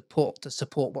data to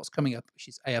support what's coming up, which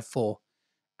is AF4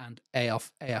 and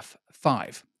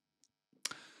AF5.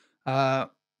 A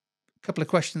couple of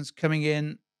questions coming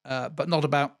in, but not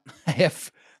about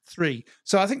AF3.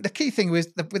 So I think the key thing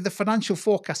with the financial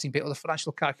forecasting bit or the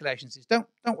financial calculations is don't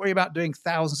worry about doing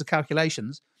thousands of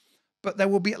calculations, but there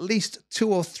will be at least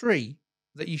 2 or 3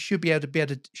 that you should be able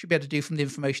to do from the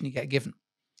information you get given.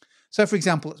 So, for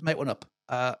example, let's make one up.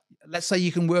 Let's say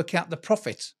you can work out the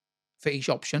profit for each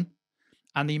option,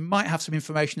 and you might have some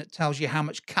information that tells you how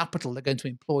much capital they're going to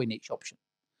employ in each option.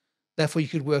 Therefore, you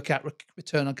could work out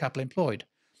return on capital employed.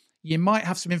 You might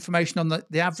have some information on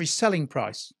the average selling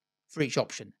price for each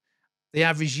option, the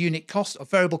average unit cost or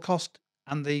variable cost,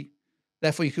 and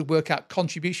therefore you could work out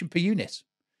contribution per unit.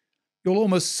 You'll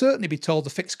almost certainly be told the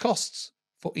fixed costs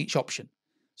for each option.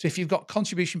 So if you've got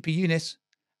contribution per unit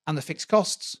and the fixed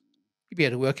costs, you'll be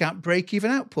able to work out break-even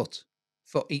output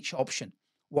for each option.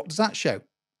 What does that show?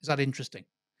 Is that interesting?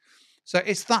 So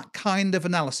it's that kind of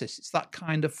analysis, it's that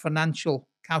kind of financial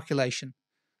calculation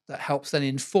that helps then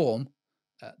inform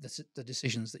the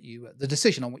decisions that the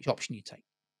decision on which option you take.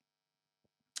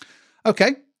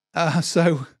 Okay,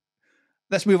 so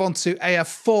let's move on to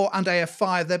AF4 and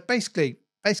AF5. They're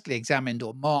basically examined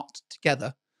or marked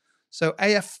together. So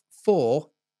AF4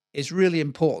 is really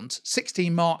important.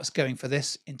 16 marks going for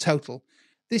this in total.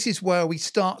 This is where we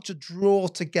start to draw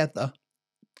together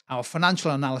our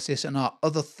financial analysis and our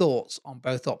other thoughts on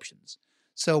both options.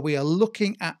 So we are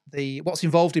looking at what's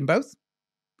involved in both.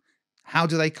 How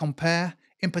do they compare?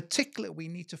 In particular, we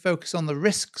need to focus on the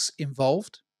risks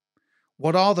involved.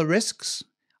 What are the risks?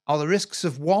 Are the risks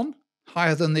of one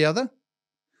higher than the other?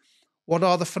 What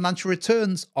are the financial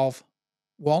returns of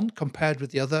one compared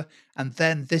with the other? And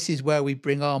then this is where we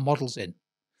bring our models in.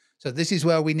 So this is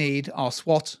where we need our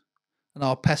SWOT and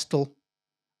our PESTLE.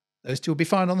 Those two will be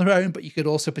fine on their own, but you could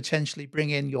also potentially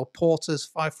bring in your Porter's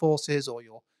 5 forces or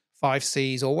your 5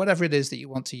 Cs or whatever it is that you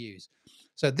want to use.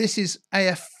 So this is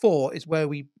AF4 is where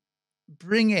we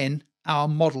bring in our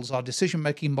models, our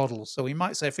decision-making models. So we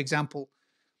might say, for example,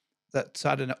 that,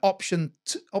 I don't know, option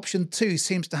 2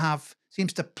 seems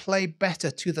to play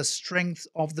better to the strength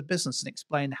of the business and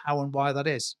explain how and why that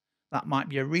is. That might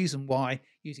be a reason why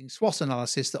using SWOT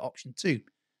analysis that option 2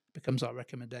 becomes our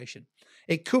recommendation.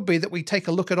 It could be that we take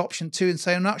a look at option 2 and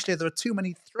say, no, actually, there are too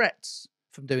many threats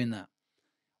from doing that.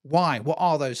 Why? What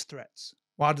are those threats?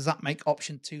 Why does that make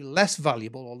option 2 less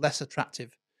valuable or less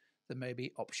attractive than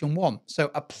maybe option 1?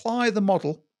 So apply the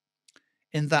model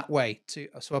in that way.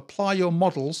 So apply your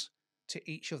models to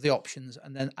each of the options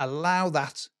and then allow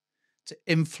that to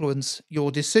influence your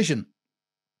decision,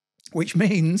 which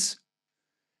means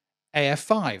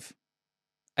AF5.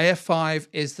 AF5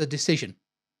 is the decision.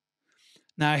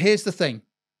 Now, here's the thing.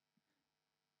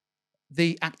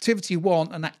 The activity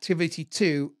 1 and activity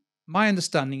 2, my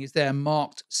understanding is they're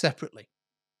marked separately.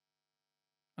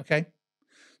 Okay?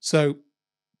 So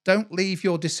don't leave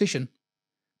your decision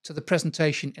to the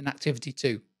presentation in activity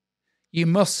 2. You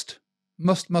must.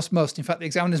 In fact, the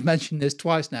examiner's mentioned this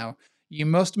twice now. You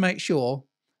must make sure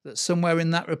that somewhere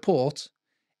in that report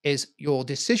is your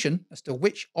decision as to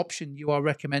which option you are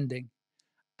recommending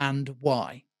and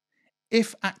why.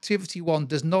 If activity 1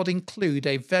 does not include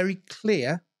a very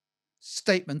clear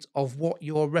statement of what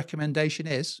your recommendation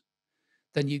is,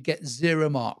 then you get 0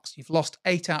 marks. You've lost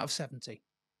 8 out of 70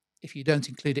 if you don't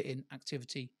include it in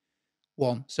activity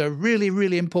 1. So really,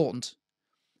 really important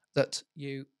that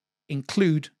you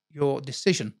include your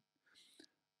decision.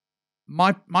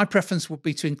 My preference would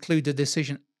be to include the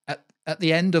decision at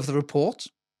the end of the report,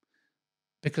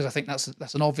 because I think that's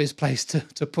an obvious place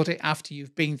to put it after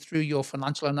you've been through your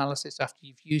financial analysis, after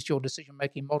you've used your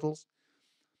decision-making models.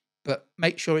 But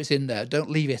make sure it's in there. Don't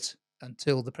leave it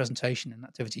until the presentation in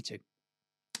activity 2.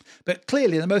 But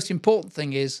clearly, the most important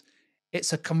thing is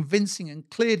it's a convincing and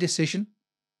clear decision,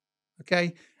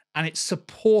 okay? And it's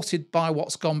supported by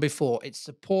what's gone before. It's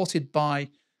supported by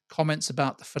comments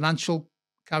about the financial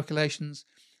calculations.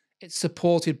 It's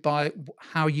supported by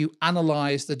how you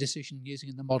analyze the decision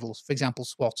using the models, for example,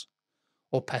 SWOT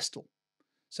or PESTLE.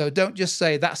 So don't just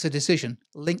say that's a decision.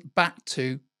 Link back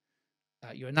to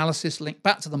your analysis, link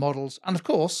back to the models, and of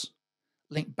course,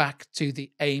 link back to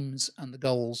the aims and the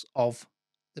goals of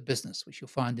the business, which you'll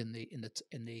find in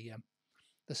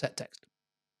the set text.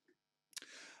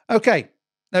 Okay,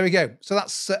 there we go. So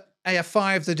that's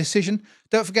AF5, the decision.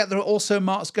 Don't forget there are also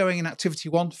marks going in activity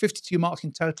 1, 52 marks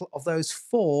in total. Of those,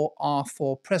 4 are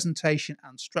for presentation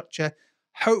and structure.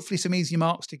 Hopefully some easy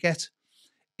marks to get.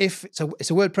 If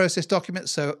it's a word process document,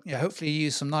 so hopefully you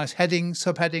use some nice headings,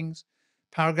 subheadings,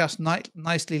 paragraphs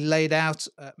nicely laid out.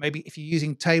 Maybe if you're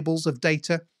using tables of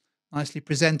data, nicely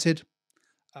presented.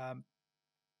 The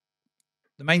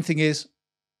main thing is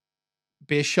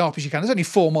be as sharp as you can. There's only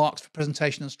 4 marks for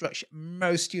presentation and structure.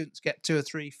 Most students get 2 or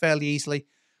 3 fairly easily.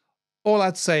 All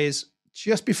I'd say is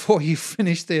just before you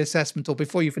finish the assessment or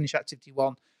before you finish activity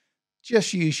 1,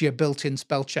 just use your built-in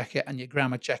spell checker and your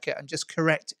grammar checker and just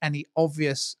correct any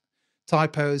obvious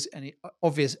typos, any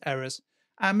obvious errors.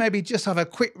 And maybe just have a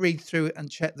quick read through and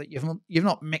check that you've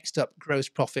not mixed up gross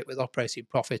profit with operating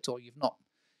profit, or you've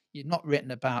not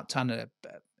written about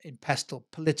in PESTLE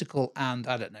political and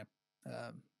I don't know,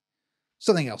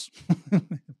 something else,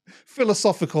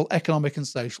 philosophical, economic, and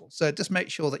social. So just make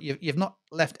sure that you've not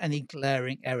left any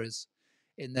glaring errors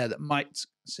in there that might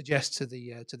suggest to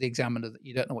the examiner that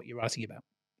you don't know what you're writing about.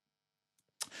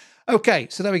 Okay,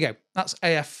 so there we go. That's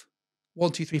AF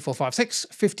 1, 2, 3, 4, 5, 6,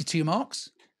 52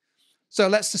 marks. So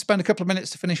let's just spend a couple of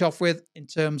minutes to finish off with in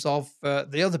terms of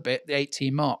the other bit, the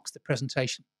 18 marks, the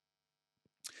presentation.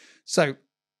 So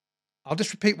I'll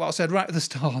just repeat what I said right at the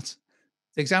start.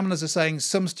 The examiners are saying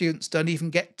some students don't even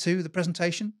get to the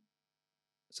presentation.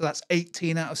 So that's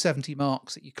 18 out of 70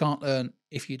 marks that you can't earn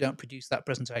if you don't produce that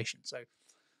presentation. So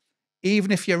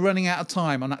even if you're running out of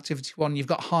time on activity 1, you've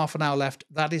got half an hour left,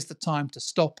 that is the time to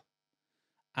stop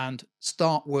and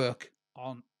start work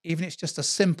on, even if it's just a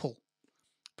simple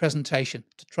presentation,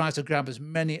 to try to grab as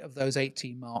many of those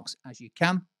 18 marks as you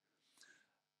can.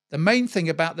 The main thing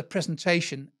about the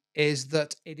presentation is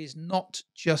that it is not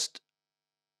just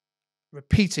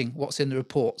repeating what's in the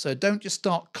report. So don't just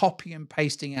start copying and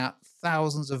pasting out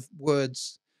thousands of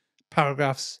words,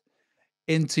 paragraphs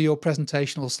into your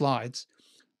presentational slides.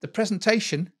 The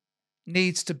presentation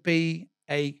needs to be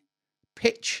a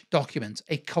pitch document,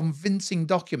 a convincing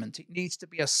document. It needs to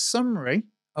be a summary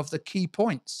of the key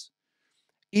points.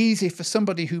 Easy for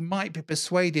somebody who might be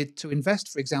persuaded to invest,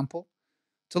 for example,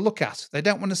 to look at. They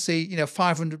don't want to see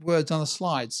 500 words on a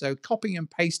slide. So copying and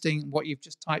pasting what you've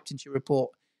just typed into your report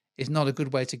is not a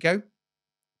good way to go.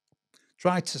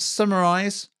 Try to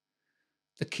summarize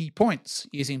the key points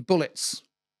using bullets.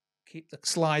 Keep the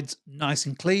slides nice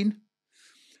and clean.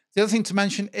 The other thing to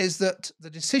mention is that the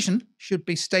decision should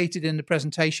be stated in the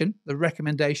presentation, the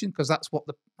recommendation, because that's what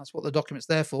the document's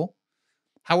there for.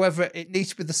 However, it needs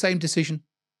to be the same decision,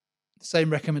 the same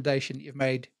recommendation you've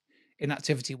made in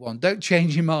activity 1. Don't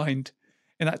change your mind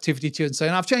in activity 2 and say,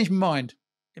 I've changed my mind.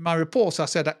 In my report, I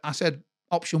said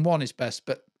option 1 is best,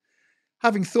 but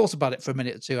having thought about it for a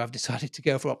minute or two, I've decided to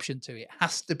go for option 2. It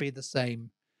has to be the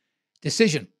same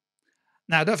decision.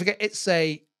 Now, don't forget, it's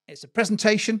a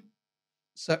presentation,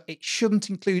 so it shouldn't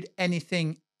include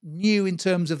anything new in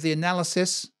terms of the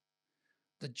analysis,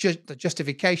 the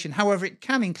justification. However, it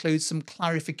can include some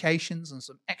clarifications and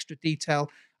some extra detail,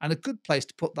 and a good place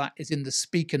to put that is in the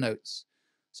speaker notes.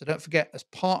 So don't forget, as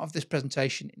part of this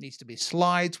presentation, it needs to be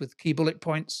slides with key bullet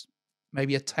points,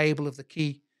 maybe a table of the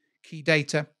key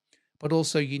data, but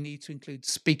also you need to include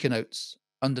speaker notes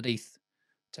underneath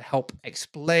to help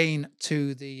explain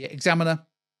to the examiner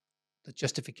the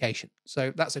justification.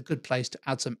 So that's a good place to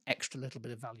add some extra little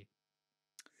bit of value.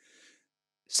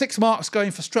 6 marks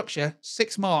going for structure,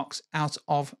 6 marks out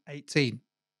of 18.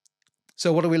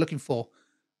 So what are we looking for?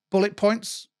 Bullet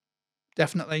points,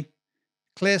 definitely.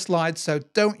 Clear slides, so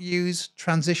don't use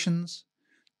transitions,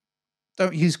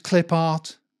 don't use clip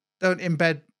art, don't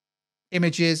embed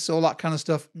images, all that kind of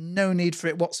stuff. No need for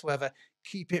it whatsoever.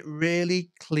 Keep it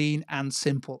really clean and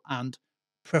simple and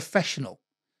professional.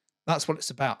 That's what it's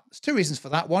about. There's 2 reasons for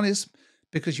that. One is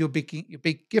because you'll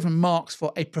be given marks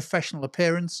for a professional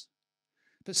appearance.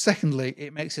 But secondly,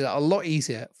 it makes it a lot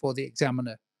easier for the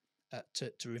examiner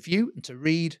to review and to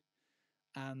read.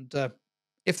 And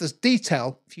if there's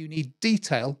detail, if you need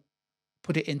detail,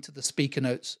 put it into the speaker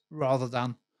notes rather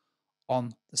than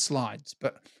on the slides.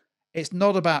 But it's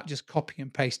not about just copying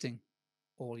and pasting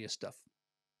all your stuff.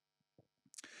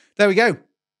 There we go.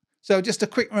 So just a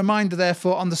quick reminder,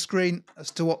 therefore, on the screen as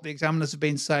to what the examiners have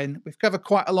been saying. We've covered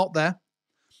quite a lot there.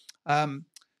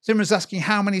 Simran's asking,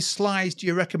 how many slides do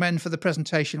you recommend for the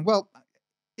presentation? Well,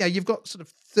 yeah, you've got sort of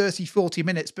 30, 40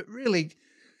 minutes, but really,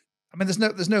 I mean,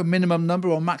 there's no minimum number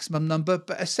or maximum number,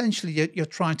 but essentially you're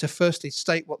trying to firstly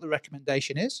state what the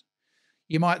recommendation is.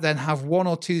 You might then have 1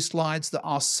 or 2 slides that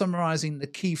are summarizing the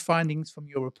key findings from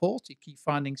your report, your key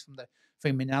findings from the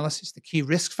analysis, the key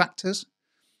risk factors.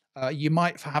 You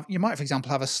might, for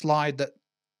example, have a slide that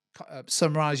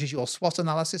summarizes your SWOT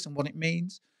analysis and what it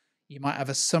means. You might have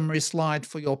a summary slide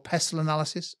for your PESTLE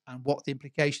analysis and what the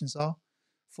implications are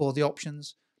for the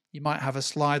options. You might have a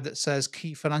slide that says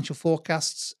key financial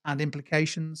forecasts and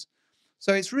implications.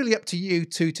 So it's really up to you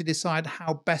to decide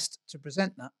how best to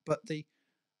present that. But the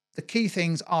key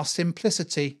things are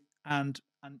simplicity and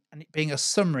it being a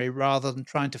summary rather than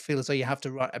trying to feel as though you have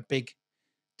to write a big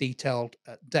detailed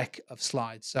deck of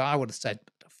slides. So I would have said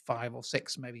 5 or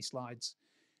 6 maybe slides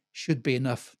should be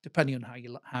enough, depending on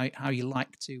how you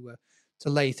like to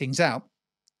lay things out.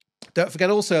 Don't forget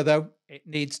also, though, it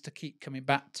needs to keep coming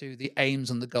back to the aims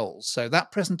and the goals. So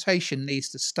that presentation needs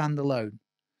to stand alone.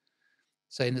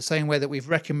 So in the same way that we've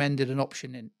recommended an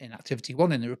option in activity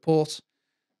 1 in the report,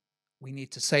 we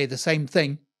need to say the same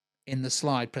thing in the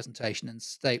slide presentation and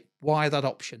state why that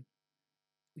option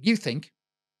you think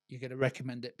you're going to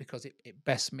recommend it because it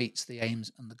best meets the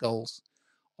aims and the goals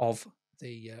of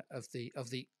the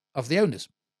owners.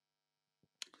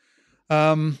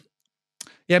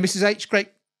 Yeah, Mrs. H, great.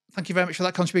 Thank you very much for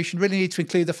that contribution. Really need to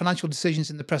include the financial decisions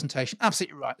in the presentation.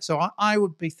 Absolutely right. So I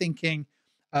would be thinking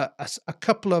a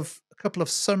couple of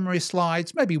summary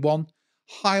slides, maybe one,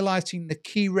 highlighting the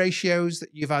key ratios that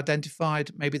you've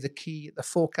identified, maybe the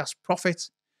forecast profit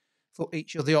for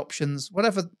each of the options,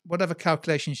 whatever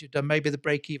calculations you've done, maybe the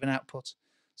break-even output.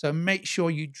 So make sure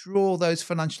you draw those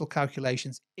financial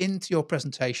calculations into your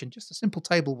presentation. Just a simple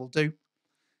table will do.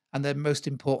 And then most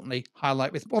importantly,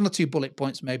 highlight with 1 or 2 bullet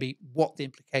points, maybe what the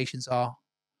implications are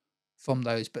from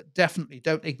those. But definitely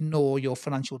don't ignore your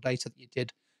financial data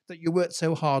that you worked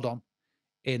so hard on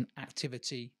in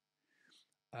activity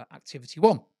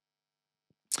 1.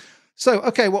 So,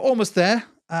 okay, we're almost there.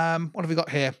 What have we got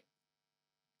here?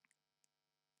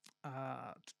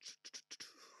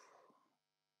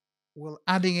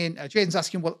 Jaden's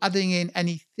asking, will adding in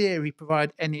any theory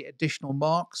provide any additional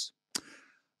marks?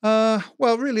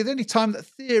 Well, really, the only time that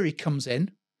theory comes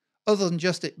in, other than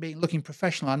just it being looking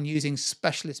professional and using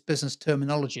specialist business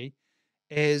terminology,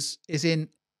 is in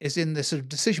the sort of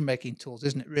decision-making tools,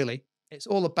 isn't it? Really, it's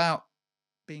all about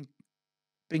being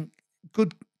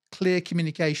good, clear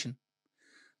communication.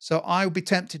 So I would be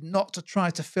tempted not to try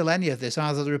to fill any of this,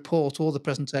 either the report or the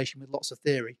presentation, with lots of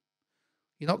theory.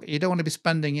 You don't want to be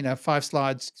spending 5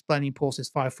 slides explaining Porter's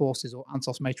 5 forces or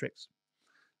Ansos matrix.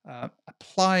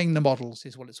 Applying the models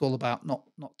is what it's all about, not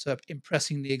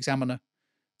impressing the examiner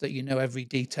that you know every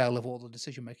detail of all the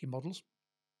decision-making models.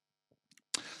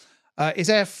 Is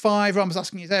AF5, Ron was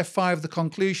asking, is AF5 the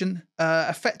conclusion?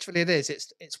 Effectively, it is.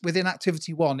 It's within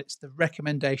activity 1. It's the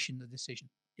recommendation, the decision.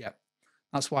 Yeah,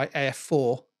 that's why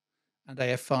AF4 and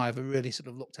AF5 are really sort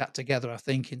of looked at together, I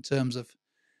think, in terms of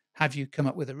have you come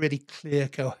up with a really clear,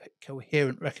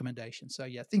 coherent recommendation. So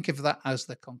yeah, think of that as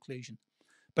the conclusion.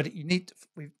 But you need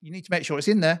to make sure it's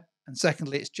in there, and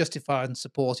secondly, it's justified and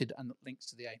supported and links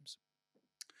to the aims.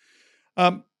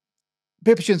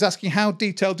 Pipichin's asking, how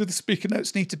detailed do the speaker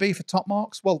notes need to be for top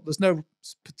marks? Well, there's no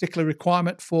particular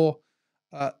requirement for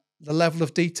the level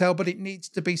of detail, but it needs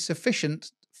to be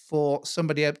sufficient for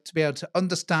somebody to be able to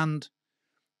understand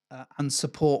and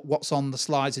support what's on the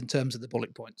slides in terms of the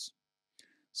bullet points.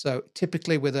 So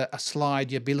typically with a slide,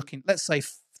 you'd be looking, let's say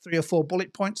 3 or 4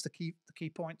 bullet points, the key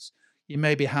points. You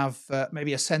maybe have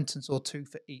maybe a sentence or 2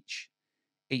 for each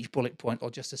bullet point, or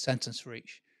just a sentence for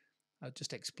each,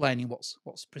 just explaining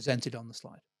what's presented on the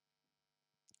slide.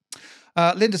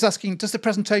 Linda's asking, does the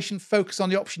presentation focus on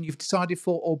the option you've decided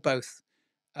for, or both?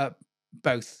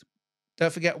 Both.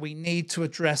 Don't forget, we need to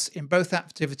address in both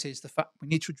activities the fact we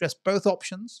need to address both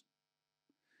options,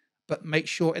 but make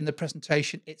sure in the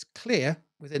presentation it's clear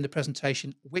within the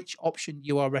presentation which option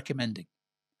you are recommending.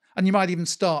 And you might even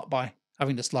start by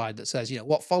having a slide that says,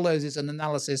 what follows is an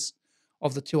analysis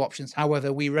of the 2 options.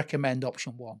 However, we recommend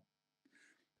option 1.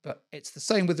 But it's the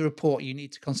same with the report. You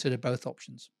need to consider both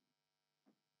options.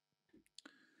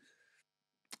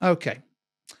 Okay.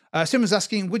 Someone's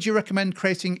asking, would you recommend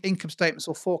creating income statements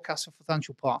or forecasts for the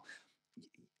financial part?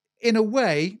 In a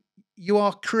way, you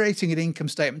are creating an income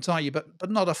statement, are you? But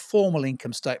not a formal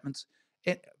income statement.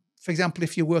 For example,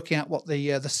 if you're working out what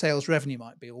the sales revenue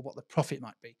might be or what the profit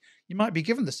might be, you might be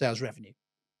given the sales revenue.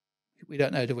 We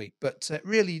don't know, do we? But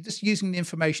really, just using the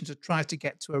information to try to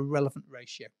get to a relevant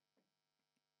ratio.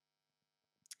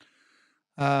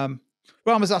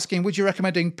 Rama's asking, would you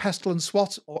recommend doing Pestle and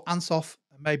SWOT or Ansoff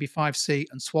and maybe 5C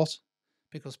and SWOT?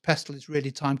 Because Pestle is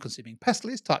really time consuming. Pestle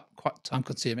is quite time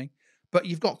consuming, but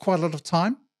you've got quite a lot of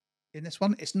time in this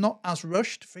one. It's not as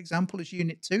rushed, for example, as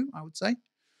Unit 2, I would say.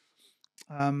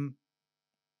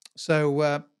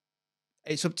 So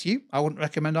it's up to you. I wouldn't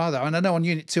recommend either. And I know on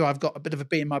Unit 2, I've got a bit of a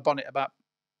bee in my bonnet about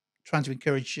trying to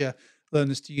encourage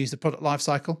learners to use the product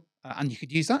lifecycle, and you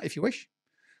could use that if you wish.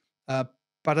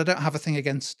 But I don't have a thing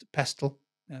against Pestle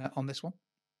on this one.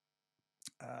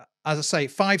 As I say,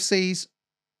 5Cs,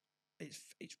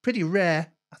 it's pretty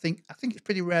rare. I think it's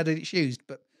pretty rare that it's used,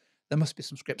 but there must be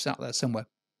some scripts out there somewhere.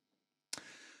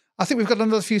 I think we've got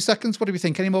another few seconds. What do we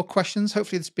think? Any more questions?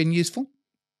 Hopefully it's been useful.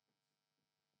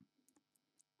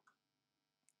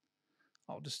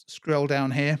 I'll just scroll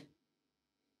down here.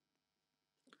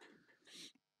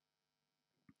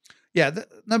 Yeah, the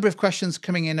number of questions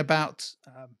coming in about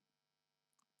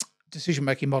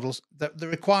decision-making models. The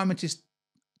requirement is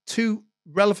 2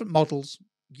 relevant models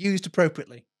used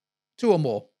appropriately, 2 or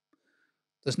more.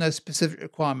 There's no specific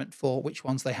requirement for which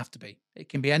ones they have to be. It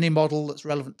can be any model that's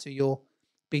relevant to your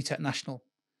BTEC National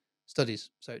studies.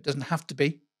 So it doesn't have to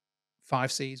be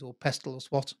 5Cs or Pestle or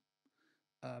SWOT.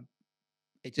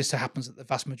 It just so happens that the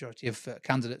vast majority of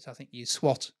candidates, I think, use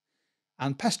SWOT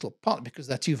and Pestle, partly because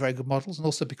they're 2 very good models and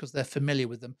also because they're familiar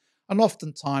with them. And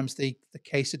oftentimes the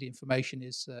case study information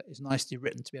is nicely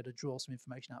written to be able to draw some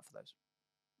information out for those.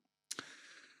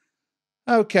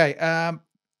 Okay.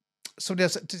 Somebody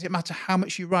else, does it matter how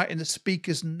much you write in the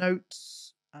speaker's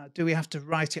notes? Do we have to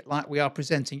write it like we are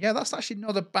presenting? Yeah, that's actually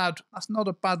not a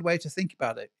bad way to think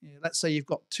about it. You know, let's say you've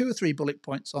got 2 or 3 bullet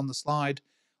points on the slide.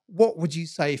 What would you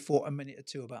say for a minute or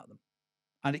 2 about them?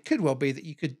 And it could well be that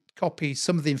you could copy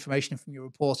some of the information from your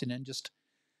reporting and just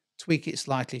tweak it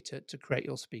slightly to create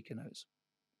your speaker notes.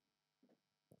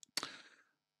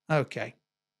 Okay.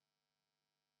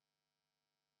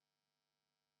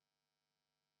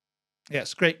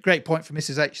 Yes, great point from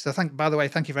Mrs. H. So by the way,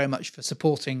 thank you very much for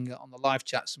supporting on the live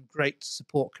chat. Some great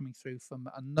support coming through from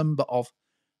a number of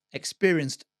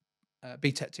experienced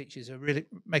BTEC teachers who are really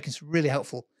making some really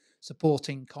helpful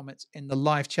supporting comments in the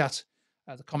live chat.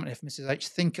 The comment here from Mrs. H.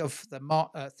 Think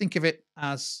of it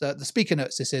as the speaker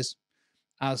notes. This is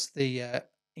as the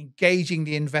engaging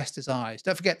the investor's eyes.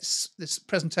 Don't forget this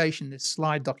presentation, this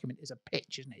slide document is a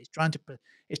pitch, isn't it?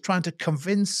 It's trying to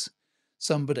convince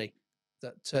somebody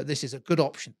that this is a good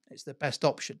option. It's the best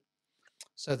option.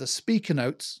 So the speaker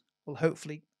notes will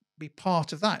hopefully be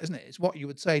part of that, isn't it? It's what you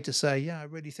would say to say, yeah, I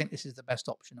really think this is the best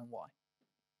option and why.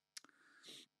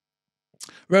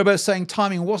 Robo's saying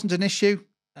timing wasn't an issue.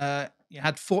 You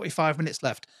had 45 minutes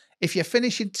left. If you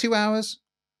finish in 2 hours,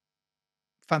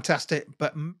 fantastic.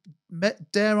 But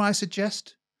dare I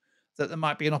suggest that there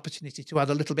might be an opportunity to add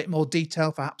a little bit more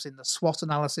detail, perhaps in the SWOT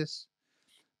analysis,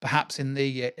 perhaps in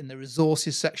the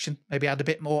resources section, maybe add a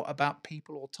bit more about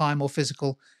people or time or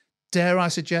physical. Dare I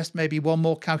suggest maybe one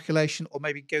more calculation, or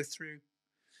maybe go through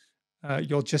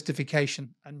your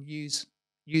justification and use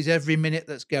every minute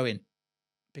that's going.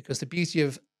 Because the beauty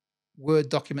of Word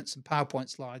documents and PowerPoint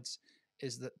slides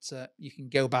is that you can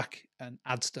go back and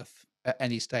add stuff at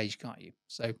any stage, can't you?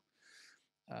 So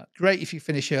great if you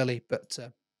finish early, but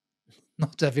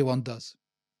not everyone does.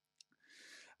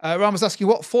 Ram was asking,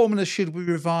 what formulas should we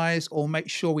revise or make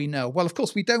sure we know? Well, of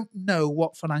course, we don't know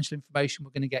what financial information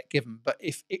we're going to get given. But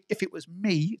if it was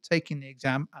me taking the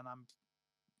exam, and I'm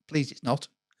pleased it's not,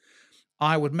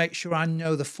 I would make sure I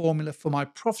know the formula for my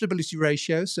profitability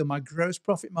ratio, so my gross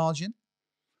profit margin,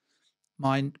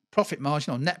 my profit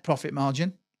margin or net profit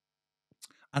margin,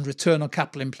 and return on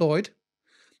capital employed.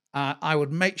 I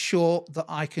would make sure that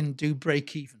I can do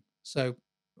break even. So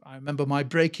I remember my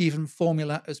break even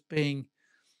formula as being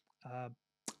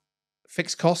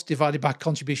fixed cost divided by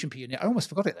contribution per unit. I almost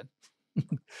forgot it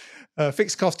then.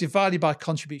 Fixed cost divided by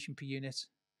contribution per unit.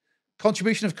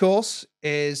 Contribution, of course,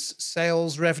 is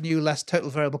sales revenue less total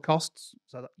variable costs.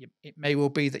 So that it may well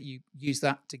be that you use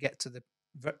that to get to the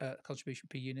contribution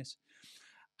per unit.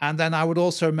 And then I would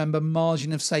also remember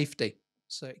margin of safety.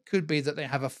 So it could be that they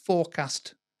have a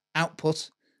forecast output.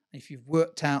 If you've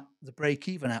worked out the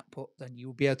break-even output, then you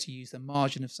will be able to use the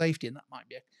margin of safety, and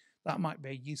that might be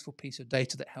a useful piece of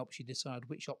data that helps you decide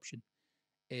which option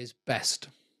is best.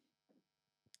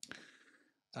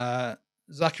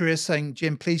 Zachary is saying,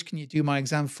 Jim, please, can you do my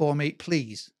exam for me?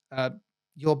 Please.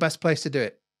 Your best place to do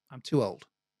it. I'm too old,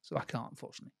 so I can't,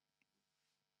 unfortunately.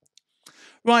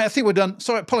 Right, I think we're done.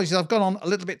 Sorry, apologies. I've gone on a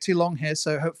little bit too long here,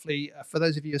 so hopefully, for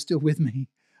those of you who are still with me,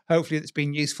 hopefully it's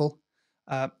been useful.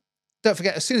 Don't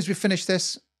forget, as soon as we finish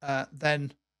this,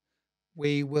 then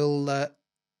we will,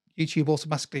 YouTube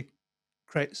automatically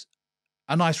creates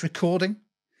a nice recording.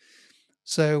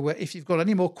 So if you've got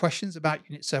any more questions about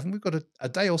Unit 7, we've got a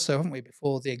day or so, haven't we,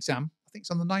 before the exam. I think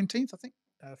it's on the 19th, I think,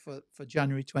 for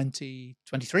January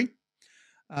 2023.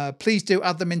 Please do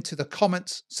add them into the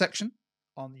comments section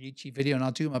on the YouTube video, and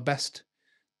I'll do my best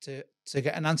to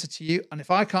get an answer to you. And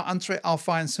if I can't answer it, I'll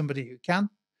find somebody who can.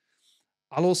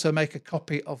 I'll also make a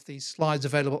copy of these slides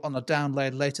available on a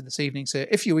download later this evening. So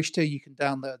if you wish to, you can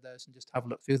download those and just have a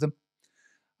look through them.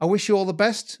 I wish you all the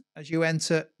best as you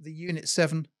enter the Unit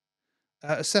 7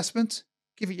 assessment.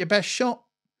 Give it your best shot.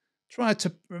 Try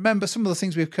to remember some of the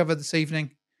things we've covered this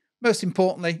evening. Most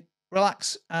importantly,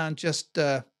 relax and just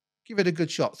give it a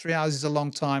good shot. 3 hours is a long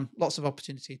time. Lots of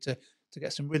opportunity to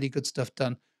get some really good stuff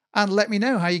done. And let me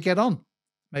know how you get on,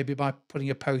 maybe by putting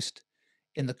a post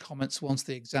in the comments once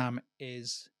the exam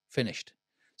is finished.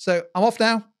 So I'm off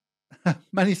now.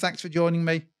 Many thanks for joining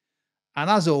me. And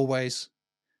as always,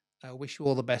 I wish you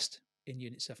all the best in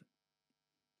Unit 7.